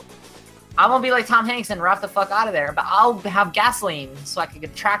home. I won't be like Tom Hanks and rough the fuck out of there, but I'll have gasoline so I could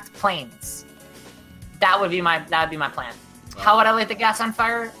attract planes. That would be my plan. How would I light the gas on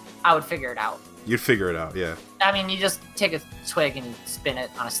fire? I would figure it out. You'd figure it out, yeah. I mean, you just take a twig and spin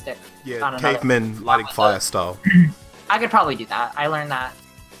it on a stick. Yeah, cavemen lighting fire style. I could probably do that. I learned that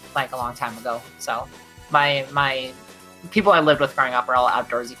like a long time ago. So my people I lived with growing up are all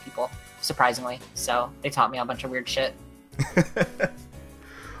outdoorsy people, surprisingly. So they taught me a bunch of weird shit.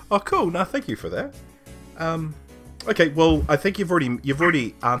 Oh, cool. No, thank you for that. Okay, well, I think you've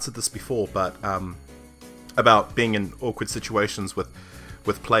already answered this before, but about being in awkward situations with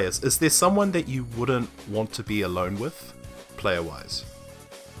players. Is there someone that you wouldn't want to be alone with, player-wise?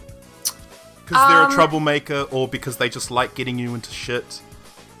 Because they're a troublemaker, or because they just like getting you into shit?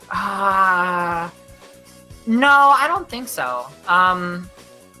 No, I don't think so.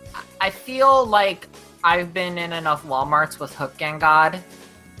 I feel like I've been in enough Walmarts with Hook Gang God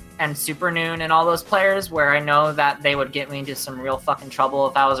and Super Noon and all those players where I know that they would get me into some real fucking trouble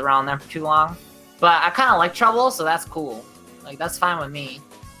if I was around them for too long. But I kind of like trouble, so that's cool. Like, that's fine with me.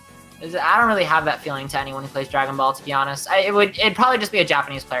 I don't really have that feeling to anyone who plays Dragon Ball, to be honest. It'd probably just be a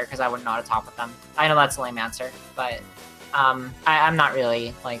Japanese player because I wouldn't know how to talk with them. I know that's a lame answer, but I'm not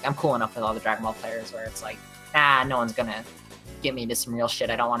really, like, I'm cool enough with all the Dragon Ball players where it's like, nah, no one's gonna get me into some real shit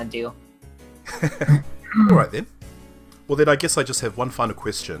I don't want to do. Alright then. Well then I guess I just have one final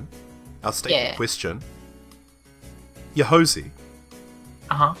question. I'll state the question. Yahozi.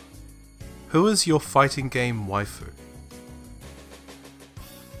 Uh-huh. Who is your fighting game waifu?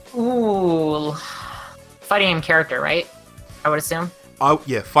 Ooh. Fighting game character, right? I would assume. Oh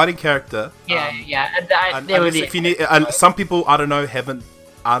yeah, fighting character. Yeah. If you need, some people, I don't know, haven't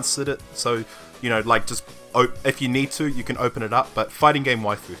answered it, so you know, like just if you need to, you can open it up. But fighting game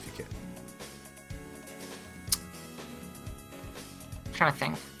waifu, if you can. I'm trying to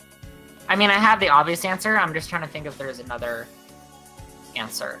think. I mean, I have the obvious answer. I'm just trying to think if there's another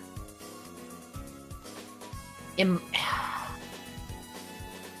answer. It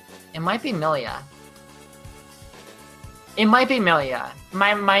might be Milia. It might be Milia.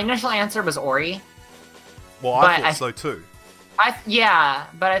 My initial answer was Ori. Well, I thought so too. Yeah,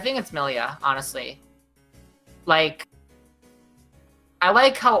 but I think it's Milia, honestly. Like, I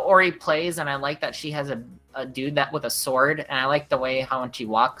like how Ori plays, and I like that she has a dude that with a sword, and I like the way how when she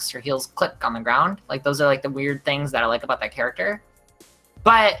walks, her heels click on the ground. Like, those are like the weird things that I like about that character.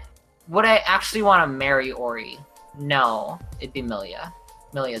 But would I actually want to marry Ori? No, it'd be Milia.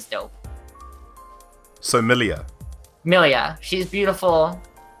 Milia's dope. So Milia. Milia, she's beautiful.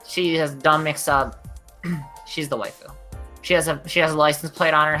 She has dumb mix-up. She's the waifu. She has a license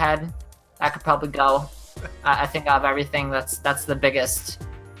plate on her head. That could probably go. I think I have everything. That's the biggest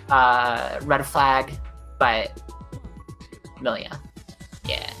red flag. But Milia,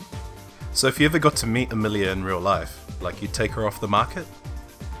 yeah. So if you ever got to meet Milia in real life, like you'd take her off the market?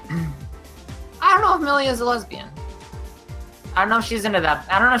 I don't know if Milia is a lesbian. I don't know if she's into that.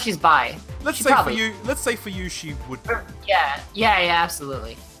 I don't know if she's bi. Let's say for you, she would. Yeah,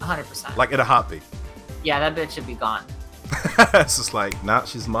 absolutely, 100%. Like in a heartbeat. Yeah, that bitch should be gone. It's just like, nah,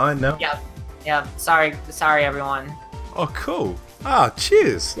 she's mine now. Yep. Sorry, everyone. Oh, cool.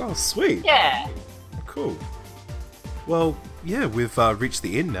 Cheers. Oh, sweet. Yeah. Cool. Well, yeah, we've reached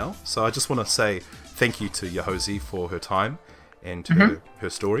the end now, so I just want to say thank you to Yahozi for her time and her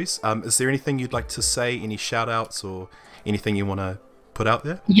stories. Is there anything you'd like to say? Any shout-outs or anything you want to put out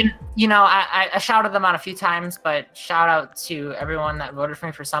there? You know, I shouted them out a few times, but shout out to everyone that voted for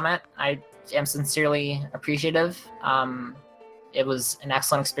me for Summit. I am sincerely appreciative. It was an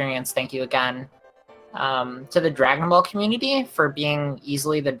excellent experience. Thank you again. To the Dragon Ball community for being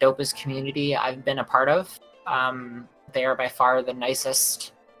easily the dopest community I've been a part of. They are by far the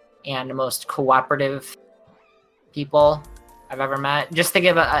nicest and most cooperative people I've ever met. Just to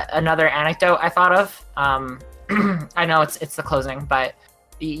give another anecdote I thought of. I know it's the closing, but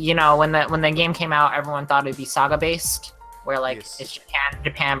you know, when the game came out, everyone thought it'd be saga based, where like it's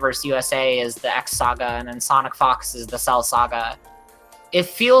Japan versus USA is the X saga, and then Sonic Fox is the Cell saga. It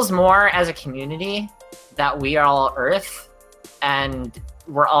feels more as a community that we are all Earth, and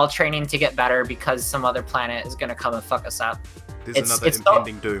we're all training to get better because some other planet is gonna come and fuck us up. There's another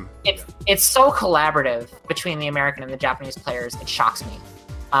impending doom. It's so collaborative between the American and the Japanese players. It shocks me.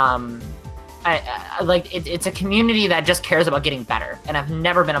 I like it's a community that just cares about getting better, and I've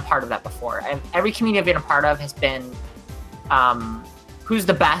never been a part of that before. Every community I've been a part of has been who's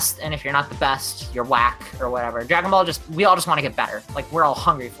the best, and if you're not the best, you're whack or whatever. Dragon Ball we all just want to get better. Like, we're all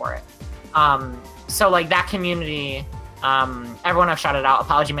hungry for it. So like that community, everyone I've shouted out: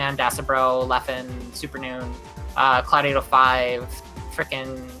 Apology Man, Dasabro, Leffen, Super Noon, Cloud805,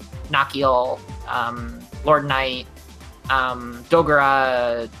 frickin' Nakiel, Lord Knight,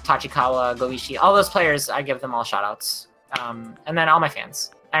 Dogura, Tachikawa, Goichi, all those players, I give them all shoutouts. And then all my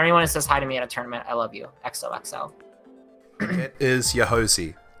fans. Everyone who says hi to me at a tournament, I love you. XOXO. It is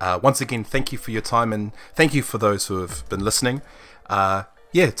Yahosi. Once again, thank you for your time, and thank you for those who have been listening.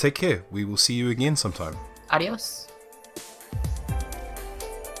 Take care. We will see you again sometime. Adios.